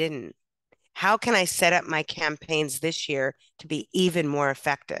 What didn't? How can I set up my campaigns this year to be even more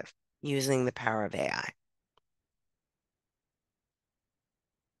effective using the power of AI?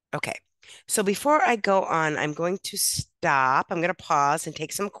 Okay. So before I go on, I'm going to stop. I'm going to pause and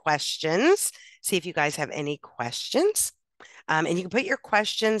take some questions, see if you guys have any questions. And you can put your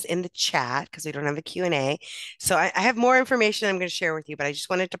questions in the chat because we don't have a Q&A. So I have more information I'm going to share with you, but I just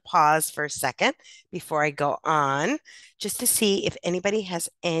wanted to pause for a second before I go on just to see if anybody has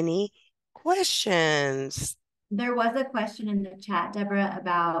any questions. There was a question in the chat, Deborah,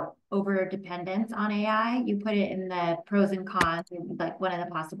 about over dependence on AI. You put it in the pros and cons, like one of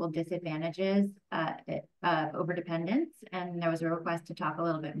the possible disadvantages of over dependence. And there was a request to talk a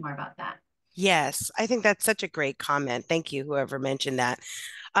little bit more about that. Yes, I think that's such a great comment. Thank you, whoever mentioned that.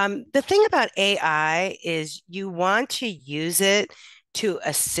 The thing about AI is you want to use it to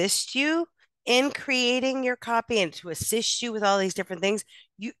assist you in creating your copy and to assist you with all these different things.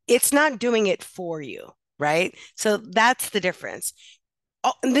 It's not doing it for you, right? So that's the difference.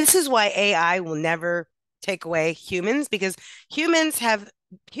 And this is why AI will never take away humans because humans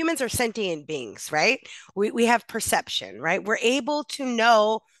are sentient beings, right? We have perception, right? We're able to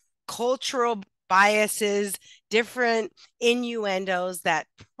know cultural biases, different innuendos that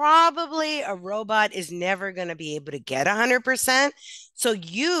probably a robot is never going to be able to get 100%. So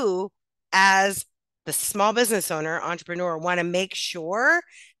you, as the small business owner, entrepreneur, want to make sure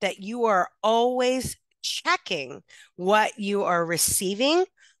that you are always checking what you are receiving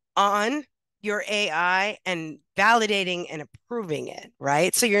on your AI and validating and approving it,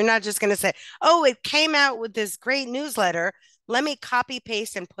 right? So you're not just going to say, oh, it came out with this great newsletter. Let me copy,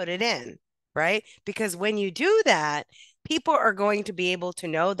 paste, and put it in, right? Because when you do that, people are going to be able to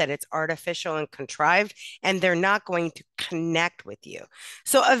know that it's artificial and contrived, and they're not going to connect with you.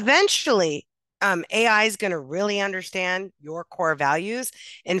 So eventually, AI is going to really understand your core values.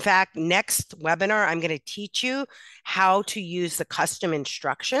 In fact, next webinar, I'm going to teach you how to use the custom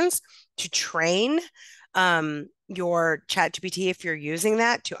instructions to train your ChatGPT, if you're using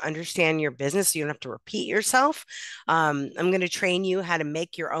that, to understand your business so you don't have to repeat yourself. I'm going to train you how to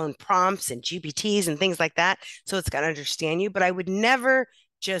make your own prompts and GPTs and things like that so it's going to understand you. But I would never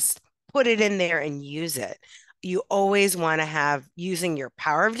just put it in there and use it. You always want to have using your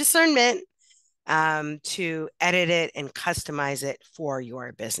power of discernment to edit it and customize it for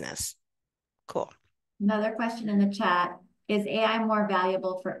your business. Cool. Another question in the chat. Is AI more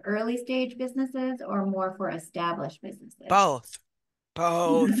valuable for early stage businesses or more for established businesses? Both.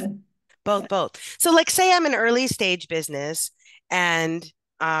 Both. So like say I'm an early stage business and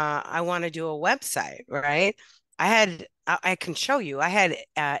I want to do a website, right? I can show you, I had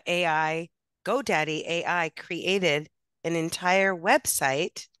AI, GoDaddy AI created an entire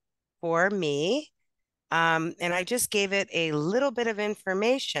website for me. And I just gave it a little bit of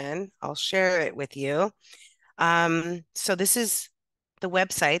information. I'll share it with you. So this is the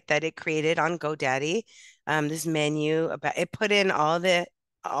website that it created on GoDaddy. This menu about it put in all the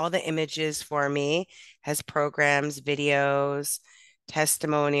images for me, has programs, videos,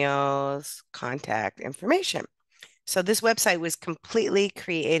 testimonials, contact information. So this website was completely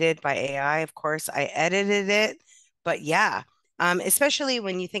created by AI. Of course, I edited it, but yeah, especially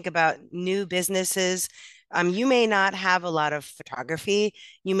when you think about new businesses, you may not have a lot of photography,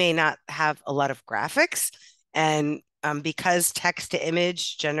 you may not have a lot of graphics, and because text to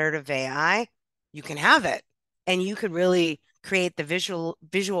image generative AI, you can have it, and you could really create the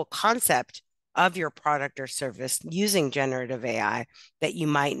visual concept of your product or service using generative AI that you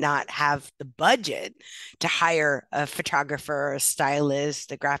might not have the budget to hire a photographer, a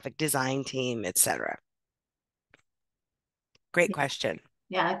stylist, a graphic design team, etc. Great question.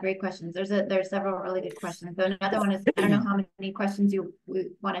 Yeah, great questions. There's several really good questions. So another one is, I don't know how many questions you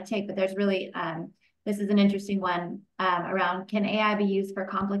want to take, but there's really, this is an interesting one around, can AI be used for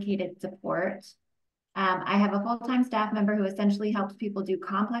complicated support? I have a full-time staff member who essentially helps people do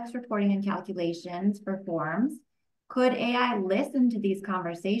complex reporting and calculations for forms. Could AI listen to these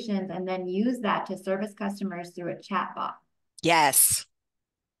conversations and then use that to service customers through a chatbot? Yes.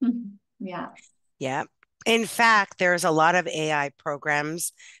 Yeah. Yeah. In fact, there's a lot of AI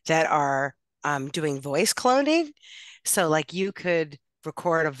programs that are doing voice cloning. So like you could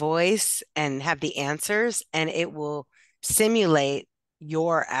record a voice and have the answers, and it will simulate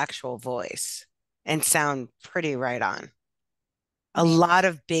your actual voice and sound pretty right on. A lot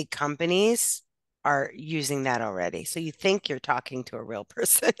of big companies are using that already. So you think you're talking to a real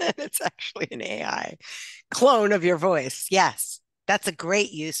person and it's actually an AI clone of your voice. Yes, that's a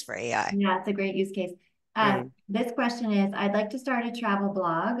great use for AI. Yeah, it's a great use case. This question is, I'd like to start a travel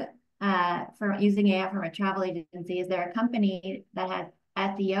blog for using AI from a travel agency. Is there a company that has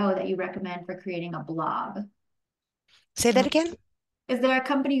SEO that you recommend for creating a blog? Say that again? Is there a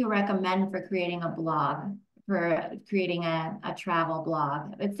company you recommend for creating a blog, for creating a travel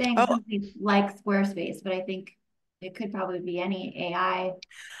blog? It's saying companies like Squarespace, but I think it could probably be any AI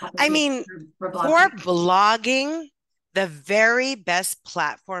I mean, for for blogging. blogging, the very best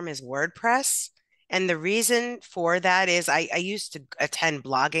platform is WordPress. And the reason for that is I used to attend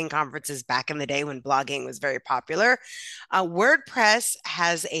blogging conferences back in the day when blogging was very popular. WordPress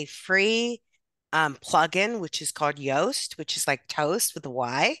has a free plugin, which is called Yoast, which is like toast with a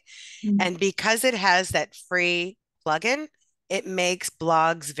Y. And because it has that free plugin, it makes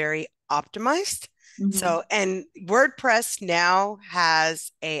blogs very optimized. So, and WordPress now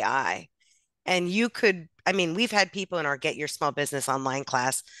has AI. And you could, I mean, we've had people in our Get Your Small Business Online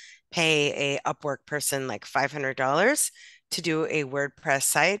class pay a Upwork person like $500 to do a WordPress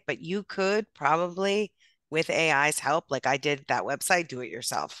site, but you could probably, with AI's help, like I did that website, do it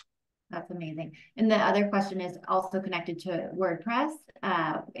yourself. That's amazing. And the other question is also connected to WordPress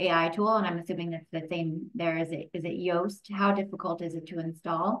AI tool, and I'm assuming that's the same there. Is it Yoast? How difficult is it to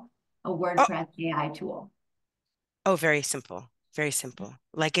install a WordPress AI tool? Oh, very simple. Very simple.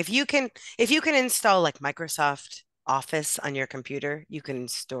 Like if you can install like Microsoft Office on your computer, you can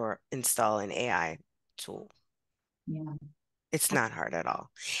install an AI tool. Yeah. It's not hard at all.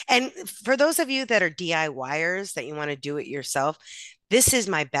 And for those of you that are DIYers that you want to do it yourself, this is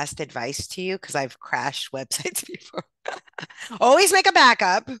my best advice to you because I've crashed websites before. Always make a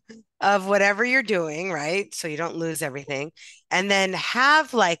backup of whatever you're doing, right? So you don't lose everything. And then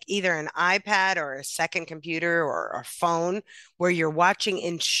have like either an iPad or a second computer or a phone where you're watching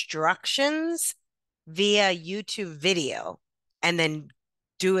instructions via YouTube video and then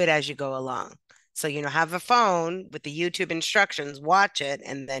do it as you go along. So, have a phone with the YouTube instructions, watch it,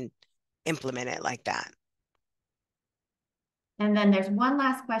 and then implement it like that. And then there's one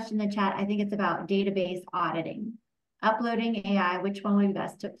last question in the chat. I think it's about database auditing. Uploading AI, which one would be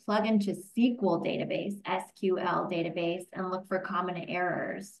best to plug into SQL database, SQL database, and look for common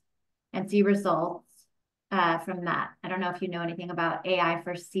errors and see results from that? I don't know if you know anything about AI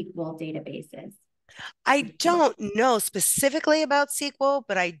for SQL databases. I don't know specifically about SQL,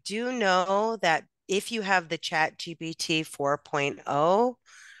 but I do know that if you have the Chat GPT 4.0,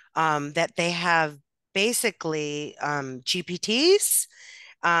 that they have basically GPTs.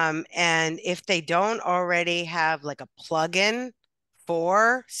 And if they don't already have like a plugin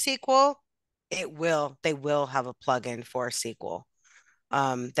for SQL, they will have a plugin for SQL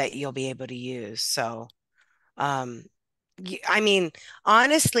that you'll be able to use. So, um, I mean,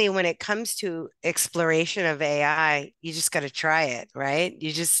 honestly, when it comes to exploration of AI, you just got to try it, right?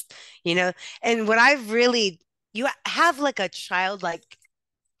 And what I've really, you have like a childlike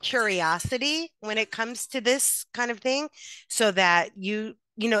curiosity when it comes to this kind of thing, so that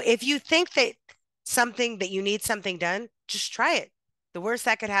if you think that you need something done, just try it. The worst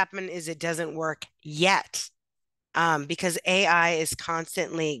that could happen is it doesn't work yet, because AI is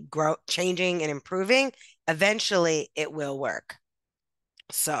constantly changing and improving. Eventually it will work.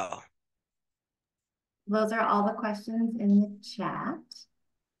 So those are all the questions in the chat.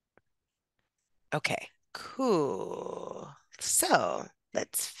 okay, cool. So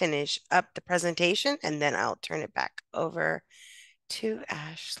let's finish up the presentation and then I'll turn it back over to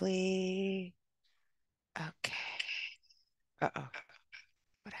Ashley. Okay. Uh-oh.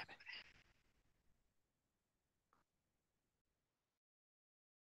 What happened?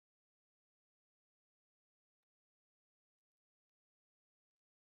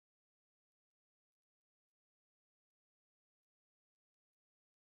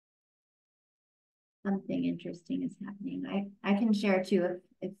 Something interesting is happening. I can share too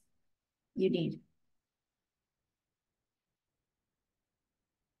if you need.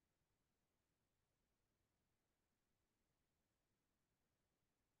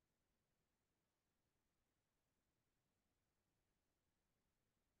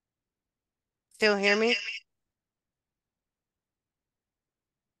 Still hear me?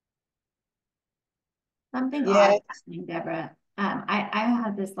 Something odd is happening, Deborah. I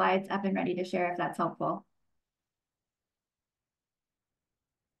have the slides up and ready to share if that's helpful.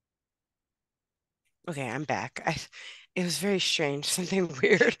 Okay, I'm back. It was very strange, something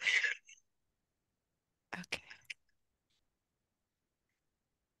weird. Okay.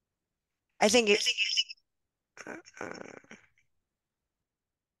 I think it.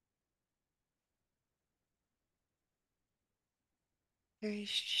 Very.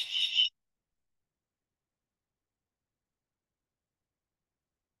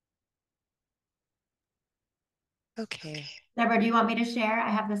 Okay. Deborah, do you want me to share? I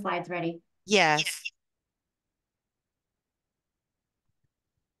have the slides ready. Yes.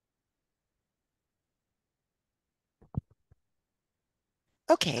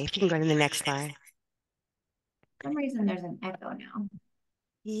 Okay, if you can go to the next slide. For some reason, there's an echo now.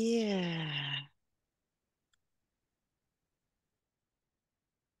 Yeah.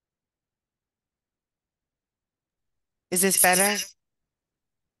 Is this better?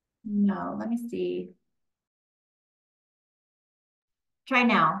 No, let me see. Try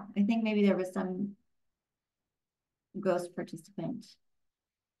now. I think maybe there was some ghost participant.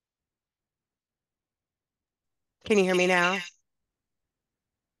 Can you hear me now?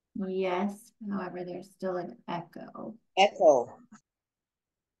 Yes, however, there's still an echo. Echo.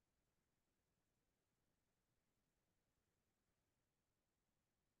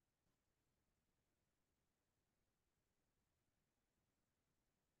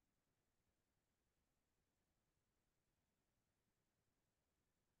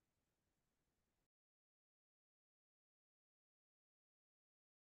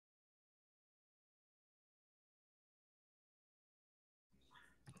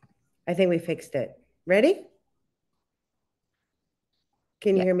 I think we fixed it. Ready?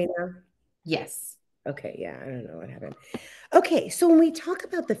 Can you hear me now? Yes. Okay, yeah, I don't know what happened. Okay, so when we talk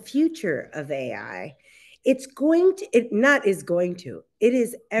about the future of AI, it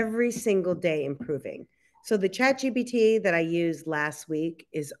is every single day improving. So the ChatGPT that I used last week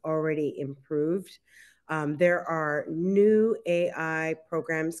is already improved. There are new AI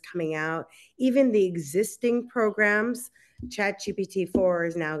programs coming out. Even the existing programs, ChatGPT 4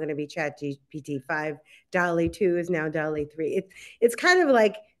 is now going to be ChatGPT 5. DALL-E 2 is now DALL-E 3. It's kind of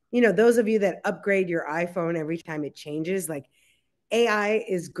like, those of you that upgrade your iPhone every time it changes, like AI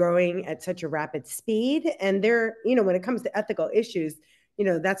is growing at such a rapid speed, and when it comes to ethical issues,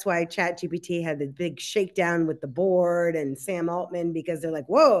 that's why ChatGPT had the big shakedown with the board and Sam Altman, because they're like,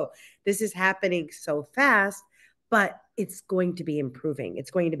 whoa, this is happening so fast, but it's going to be improving.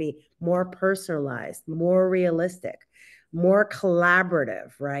 It's going to be more personalized, more realistic, more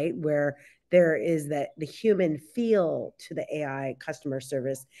collaborative, right? Where there is the human feel to the AI customer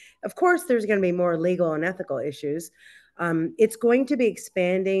service. Of course, there's going to be more legal and ethical issues. It's going to be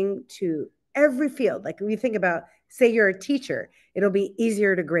expanding to every field. Like when you think about, say you're a teacher, it'll be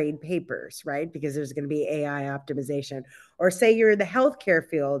easier to grade papers, right? Because there's going to be AI optimization. Or say you're in the healthcare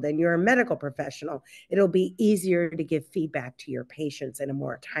field and you're a medical professional, it'll be easier to give feedback to your patients in a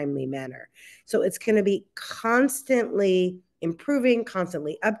more timely manner. So it's going to be constantly improving,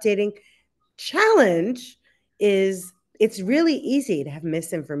 constantly updating. Challenge is it's really easy to have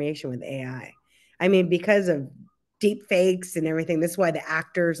misinformation with AI. I mean, because of deep fakes and everything. This is why the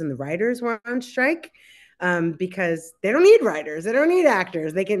actors and the writers were on strike, because they don't need writers. They don't need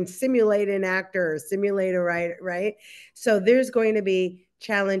actors. They can simulate an actor or simulate a writer, right? So there's going to be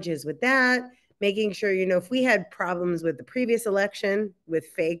challenges with that, making sure, if we had problems with the previous election with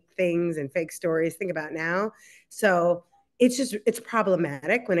fake things and fake stories, think about now. So it's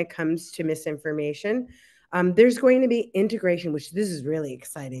problematic when it comes to misinformation. There's going to be integration, which this is really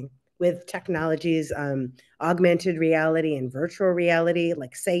exciting, with technologies, augmented reality and virtual reality.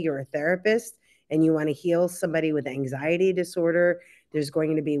 Like say you're a therapist and you want to heal somebody with anxiety disorder, there's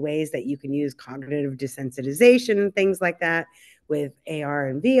going to be ways that you can use cognitive desensitization, things like that with AR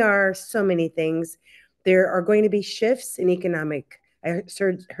and VR, so many things. There are going to be shifts in economic. I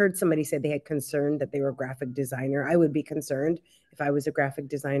heard somebody say they had concern that they were a graphic designer. I would be concerned if I was a graphic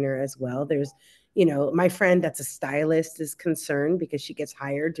designer as well. There's, my friend that's a stylist is concerned because she gets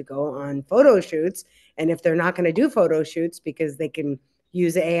hired to go on photo shoots. And if they're not going to do photo shoots because they can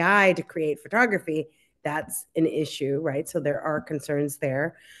use AI to create photography, that's an issue, right? So there are concerns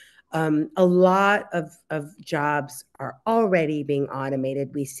there. A lot of jobs are already being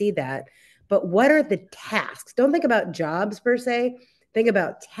automated. We see that. But what are the tasks? Don't think about jobs per se. Think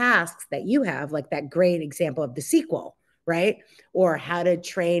about tasks that you have, like that great example of the sequel, right? Or how to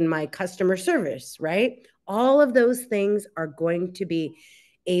train my customer service, right? All of those things are going to be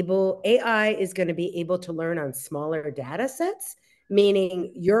AI is going to be able to learn on smaller data sets,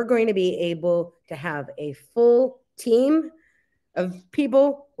 meaning you're going to be able to have a full team of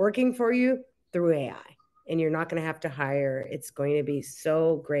people working for you through AI. And you're not going to have to hire. It's going to be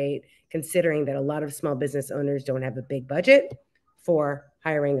so great, considering that a lot of small business owners don't have a big budget for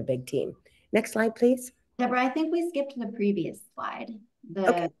hiring a big team. Next slide, please. Deborah, I think we skipped the previous slide,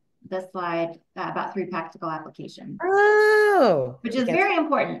 the slide about 3 practical applications. Oh, which is very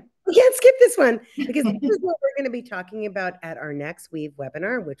important. We can't skip this one because this is what we're going to be talking about at our next Weave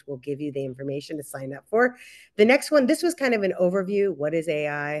webinar, which will give you the information to sign up for. The next one, this was kind of an overview. What is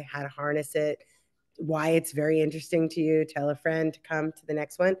AI? How to harness it? Why it's very interesting to you. Tell a friend to come to the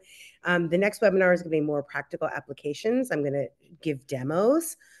next one. The next webinar is going to be more practical applications. I'm going to give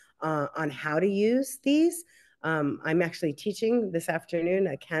demos on how to use these. I'm actually teaching this afternoon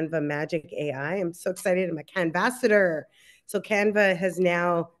a Canva Magic AI. I'm so excited. I'm a Canvassador. So Canva has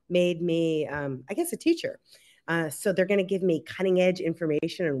now made me, I guess, a teacher. So they're going to give me cutting edge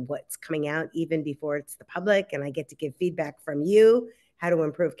information on what's coming out even before it's the public. And I get to give feedback from you how to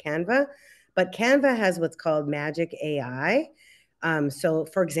improve Canva. But Canva has what's called Magic AI. So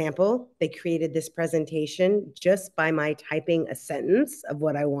for example, they created this presentation just by my typing a sentence of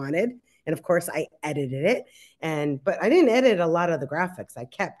what I wanted. And of course I edited it. But I didn't edit a lot of the graphics. I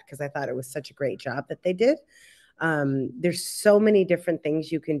kept because I thought it was such a great job that they did. There's so many different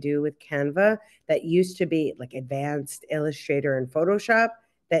things you can do with Canva that used to be like advanced Illustrator and Photoshop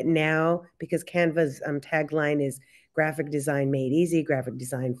that now, because Canva's tagline is graphic design made easy, graphic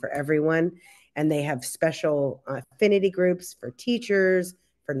design for everyone. And they have special affinity groups for teachers,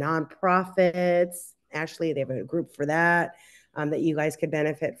 for nonprofits. Ashley, they have a group for that that you guys could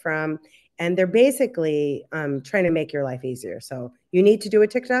benefit from. And they're basically trying to make your life easier. So you need to do a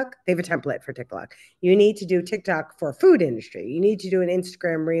TikTok. They have a template for TikTok. You need to do TikTok for food industry. You need to do an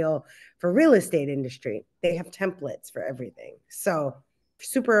Instagram reel for real estate industry. They have templates for everything. So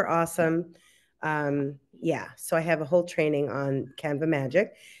super awesome. Yeah, so I have a whole training on Canva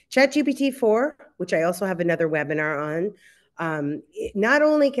Magic. ChatGPT 4, which I also have another webinar on. Not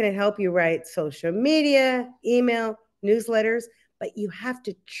only can it help you write social media, email, newsletters, but you have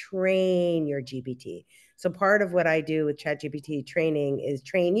to train your GPT. So part of what I do with ChatGPT training is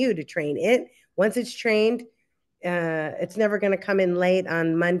train you to train it. Once it's trained, it's never going to come in late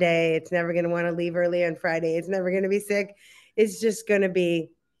on Monday. It's never going to want to leave early on Friday. It's never going to be sick. is just going to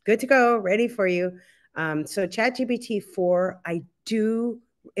be good to go, ready for you. So ChatGPT 4,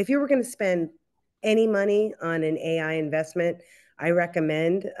 if you were going to spend any money on an AI investment, I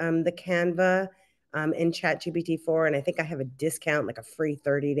recommend the Canva and ChatGPT 4. And I think I have a discount, like a free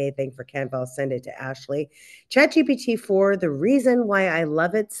 30-day thing for Canva. I'll send it to Ashley. ChatGPT 4, the reason why I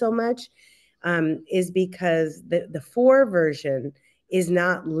love it so much is because the 4 version is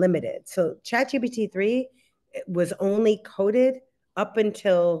not limited. So ChatGPT 3 was only coded up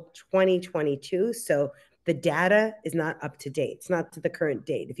until 2022. So the data is not up to date. It's not to the current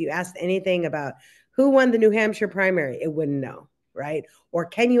date. If you asked anything about who won the New Hampshire primary, it wouldn't know, right? Or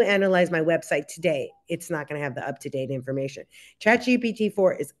can you analyze my website today? It's not going to have the up-to-date information. ChatGPT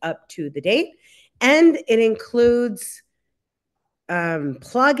 4 is up to the date, and it includes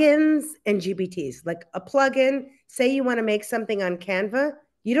plugins and GPTs. Like a plugin, say you want to make something on Canva,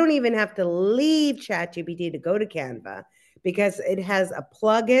 you don't even have to leave ChatGPT to go to Canva because it has a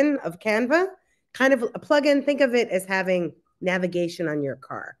plugin of Canva, kind of a plugin. Think of it as having navigation on your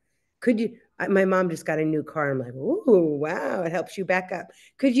car. My mom just got a new car. I'm like, ooh, wow, it helps you back up.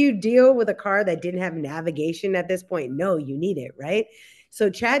 Could you deal with a car that didn't have navigation at this point? No, you need it, right? So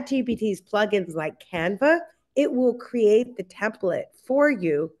ChatGPT's plugins like Canva, it will create the template for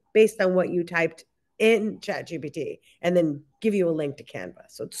you based on what you typed in ChatGPT and then give you a link to Canva.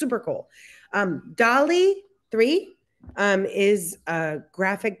 So it's super cool. DALL-E 3 is a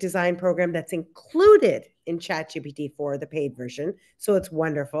graphic design program that's included in ChatGPT 4, the paid version. So it's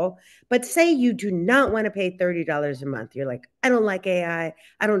wonderful. But say you do not want to pay $30 a month. You're like, I don't like AI.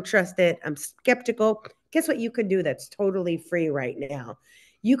 I don't trust it. I'm skeptical. Guess what you could do that's totally free right now?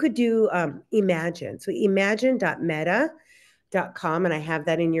 You could do Imagine. So imagine.meta.com, and I have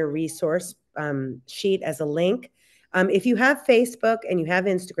that in your resource sheet as a link. If you have Facebook and you have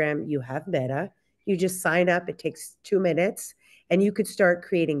Instagram, you have Meta. You just sign up. It takes 2 minutes, and you could start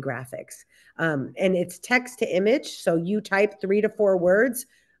creating graphics. And it's text to image. So you type 3 to 4 words,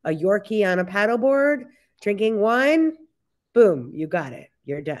 a Yorkie on a paddleboard, drinking wine, boom, you got it.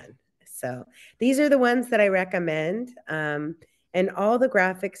 You're done. So these are the ones that I recommend. And all the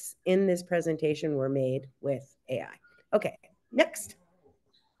graphics in this presentation were made with AI. Okay, next.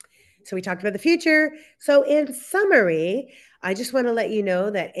 So we talked about the future. So in summary, I just want to let you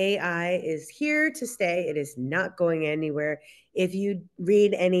know that AI is here to stay. It is not going anywhere. If you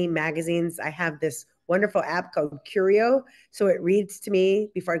read any magazines, I have this wonderful app called Curio. So it reads to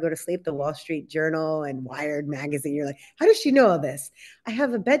me before I go to sleep, the Wall Street Journal and Wired magazine. You're like, how does she know all this? I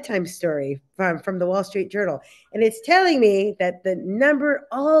have a bedtime story from the Wall Street Journal. And it's telling me that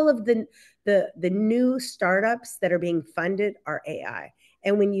all of the new startups that are being funded are AI.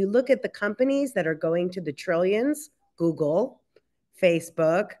 And when you look at the companies that are going to the trillions, Google,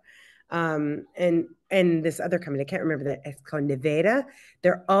 Facebook, and this other company, I can't remember that, it's called Nevada.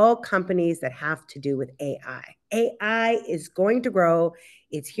 They're all companies that have to do with AI. AI is going to grow.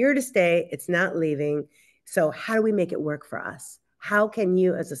 It's here to stay. It's not leaving. So how do we make it work for us? How can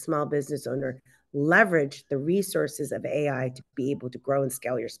you as a small business owner leverage the resources of AI to be able to grow and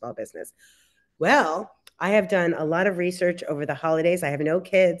scale your small business? Well, I have done a lot of research over the holidays. I have no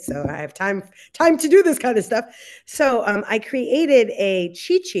kids, so I have time to do this kind of stuff. So I created a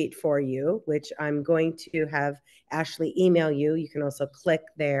cheat sheet for you, which I'm going to have Ashley email you. You can also click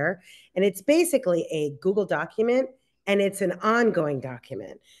there. And it's basically a Google document, and it's an ongoing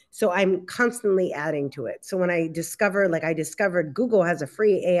document. So I'm constantly adding to it. So when I discovered Google has a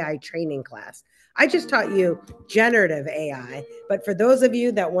free AI training class. I just taught you generative AI, but for those of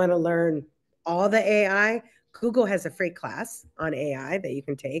you that want to learn all the AI, Google has a free class on AI that you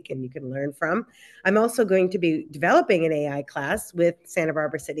can take and you can learn from. I'm also going to be developing an AI class with Santa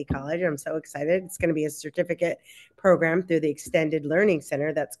Barbara City College. I'm so excited. It's going to be a certificate program through the Extended Learning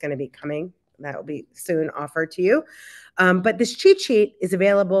Center that's going to be coming. That will be soon offered to you. But this cheat sheet is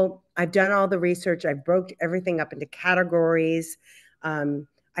available. I've done all the research. I've broke everything up into categories.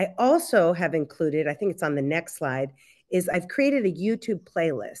 I also have included, I think it's on the next slide, is I've created a YouTube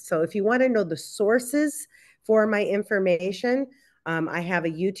playlist. So if you want to know the sources for my information, I have a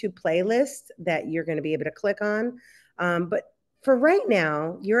YouTube playlist that you're going to be able to click on. But for right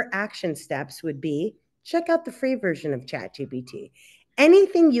now, your action steps would be check out the free version of ChatGPT.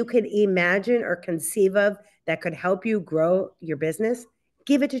 Anything you could imagine or conceive of that could help you grow your business,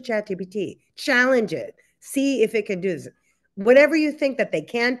 give it to ChatGPT. Challenge it. See if it can do this. Whatever you think that they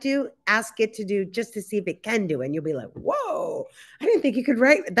can't do, ask it to do just to see if it can do. And you'll be like, whoa, I didn't think you could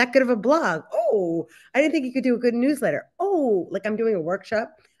write that good of a blog. Oh, I didn't think you could do a good newsletter. Oh, like I'm doing a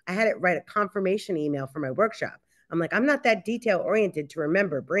workshop. I had it write a confirmation email for my workshop. I'm like, I'm not that detail oriented to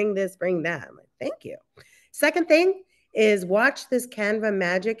remember, bring this, bring that. I'm like, thank you. Second thing, is watch this Canva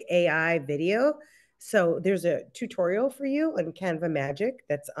Magic AI video. So there's a tutorial for you on Canva Magic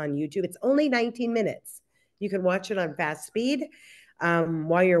that's on YouTube. It's only 19 minutes. You can watch it on fast speed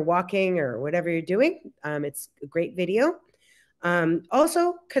while you're walking or whatever you're doing. It's a great video.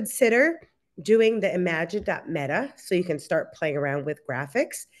 Also consider doing the imagine.meta so you can start playing around with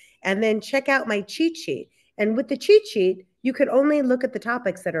graphics. And then check out my cheat sheet. And with the cheat sheet, you could only look at the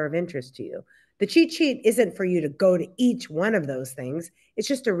topics that are of interest to you. The cheat sheet isn't for you to go to each one of those things. It's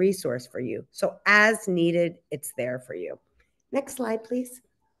just a resource for you. So as needed, it's there for you. Next slide, please.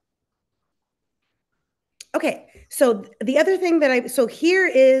 Okay, so the other thing so here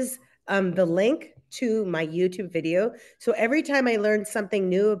is the link to my YouTube video. So every time I learn something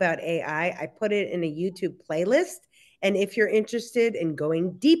new about AI, I put it in a YouTube playlist. And if you're interested in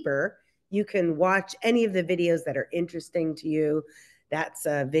going deeper, you can watch any of the videos that are interesting to you. That's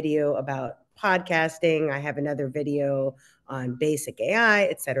a video about podcasting. I have another video on basic AI,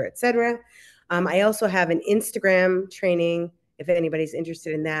 et cetera, et cetera. I also have an Instagram training if anybody's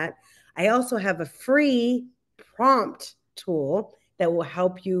interested in that. I also have a free prompt tool that will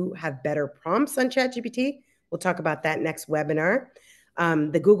help you have better prompts on ChatGPT. We'll talk about that next webinar.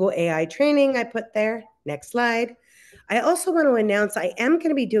 The Google AI training I put there. Next slide. I also want to announce I am going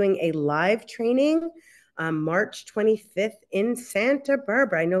to be doing a live training March 25th in Santa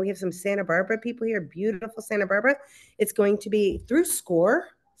Barbara. I know we have some Santa Barbara people here, beautiful Santa Barbara. It's going to be through SCORE,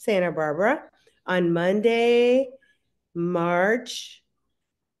 Santa Barbara, on Monday, March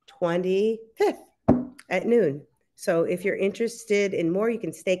 25th at noon. So if you're interested in more, you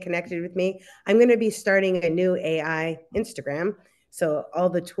can stay connected with me. I'm going to be starting a new AI Instagram. So all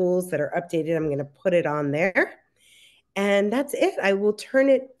the tools that are updated, I'm going to put it on there. And that's it. I will turn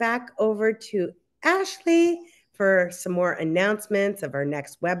it back over to Ashley for some more announcements of our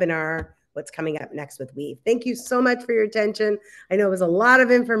next webinar, what's coming up next with Weave. Thank you so much for your attention. I know it was a lot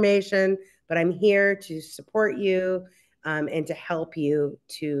of information, but I'm here to support you and to help you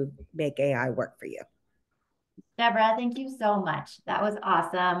to make AI work for you. Deborah, thank you so much. That was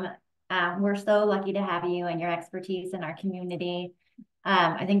awesome. We're so lucky to have you and your expertise in our community.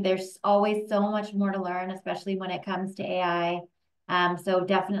 I think there's always so much more to learn, especially when it comes to AI. So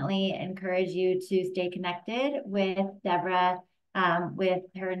definitely encourage you to stay connected with Deborah with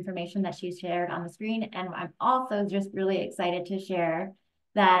her information that she's shared on the screen. And I'm also just really excited to share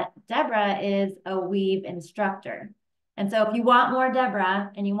that Deborah is a Weave instructor. And so if you want more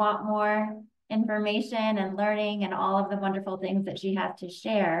Deborah and you want more information and learning and all of the wonderful things that she has to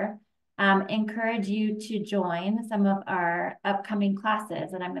share, encourage you to join some of our upcoming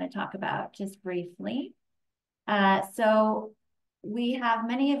classes that I'm going to talk about just briefly. So we have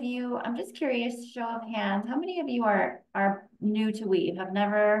many of you, I'm just curious, show of hands, how many of you are new to Weave, have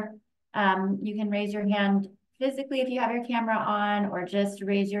never, you can raise your hand physically if you have your camera on, or just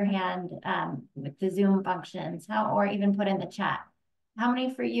raise your hand with the Zoom functions, or even put in the chat. How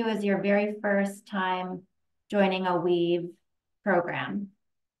many for you is your very first time joining a Weave program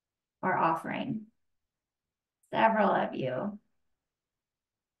or offering? Several of you.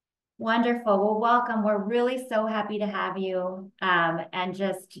 Wonderful. Well, welcome. We're really so happy to have you and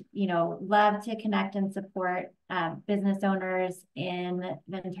just, love to connect and support business owners in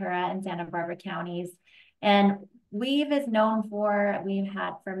Ventura and Santa Barbara counties. And Weave is known for, we've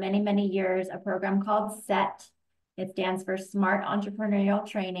had for many, many years, a program called SET. It stands for Smart Entrepreneurial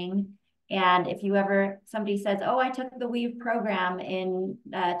Training. And if somebody says, oh, I took the Weave program in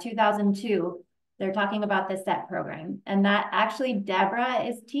 2002, they're talking about the SET program. And that actually Deborah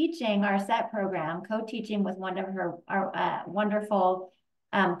is teaching our SET program, co-teaching with one of her wonderful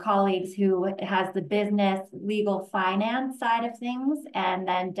colleagues who has the business, legal, finance side of things. And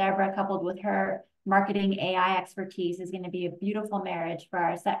then Deborah, coupled with her marketing AI expertise, is going to be a beautiful marriage for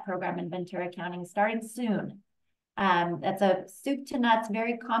our SET program in Ventura County starting soon. That's a soup to nuts,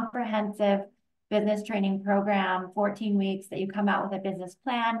 very comprehensive business training program, 14 weeks that you come out with a business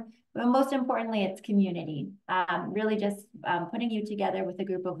plan. But most importantly, it's community. Really just putting you together with a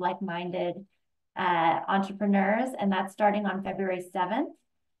group of like-minded entrepreneurs. And that's starting on February 7th.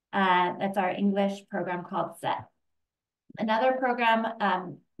 That's our English program called SET. Another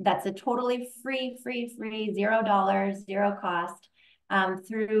program that's a totally free, $0, zero cost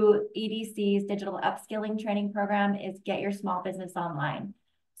through EDC's digital upskilling training program is Get Your Small Business Online.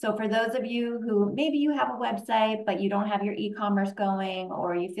 So for those of you who maybe you have a website, but you don't have your e-commerce going,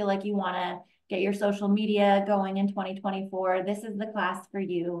 or you feel like you want to get your social media going in 2024, this is the class for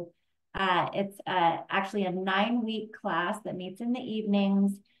you. It's actually a 9-week class that meets in the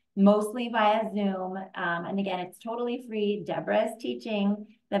evenings, mostly via Zoom. And again, it's totally free. Deborah is teaching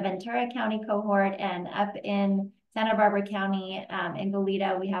the Ventura County cohort, and up in Santa Barbara County, in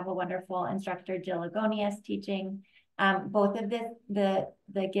Goleta, we have a wonderful instructor, Jill Agonius, teaching. Both of the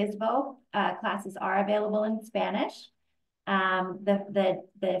Gizbo classes are available in Spanish. The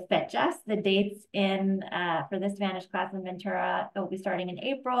fechas, the dates in for the Spanish class in Ventura, it will be starting in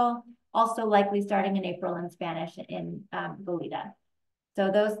April, also likely starting in April in Spanish in Goleta.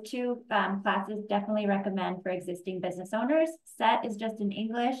 So those two classes definitely recommend for existing business owners. SET is just in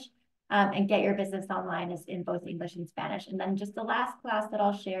English, and Get Your Business Online is in both English and Spanish. And then just the last class that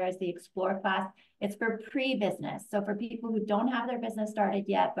I'll share is the Explore class. It's for pre-business. So for people who don't have their business started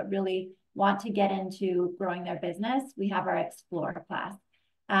yet, but really want to get into growing their business, we have our Explore class.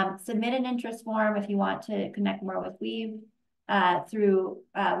 Submit an interest form if you want to connect more with Weave through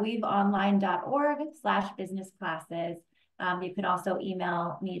weaveonline.org/business classes. You can also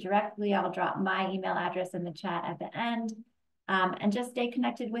email me directly. I'll drop my email address in the chat at the end. And just stay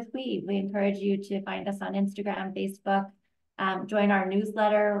connected with Weave. We encourage you to find us on Instagram, Facebook. Join our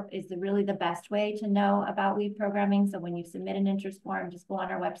newsletter is really the best way to know about Weave programming. So when you submit an interest form, just go on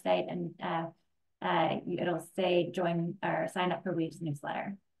our website and it'll say join or sign up for Weave's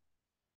newsletter.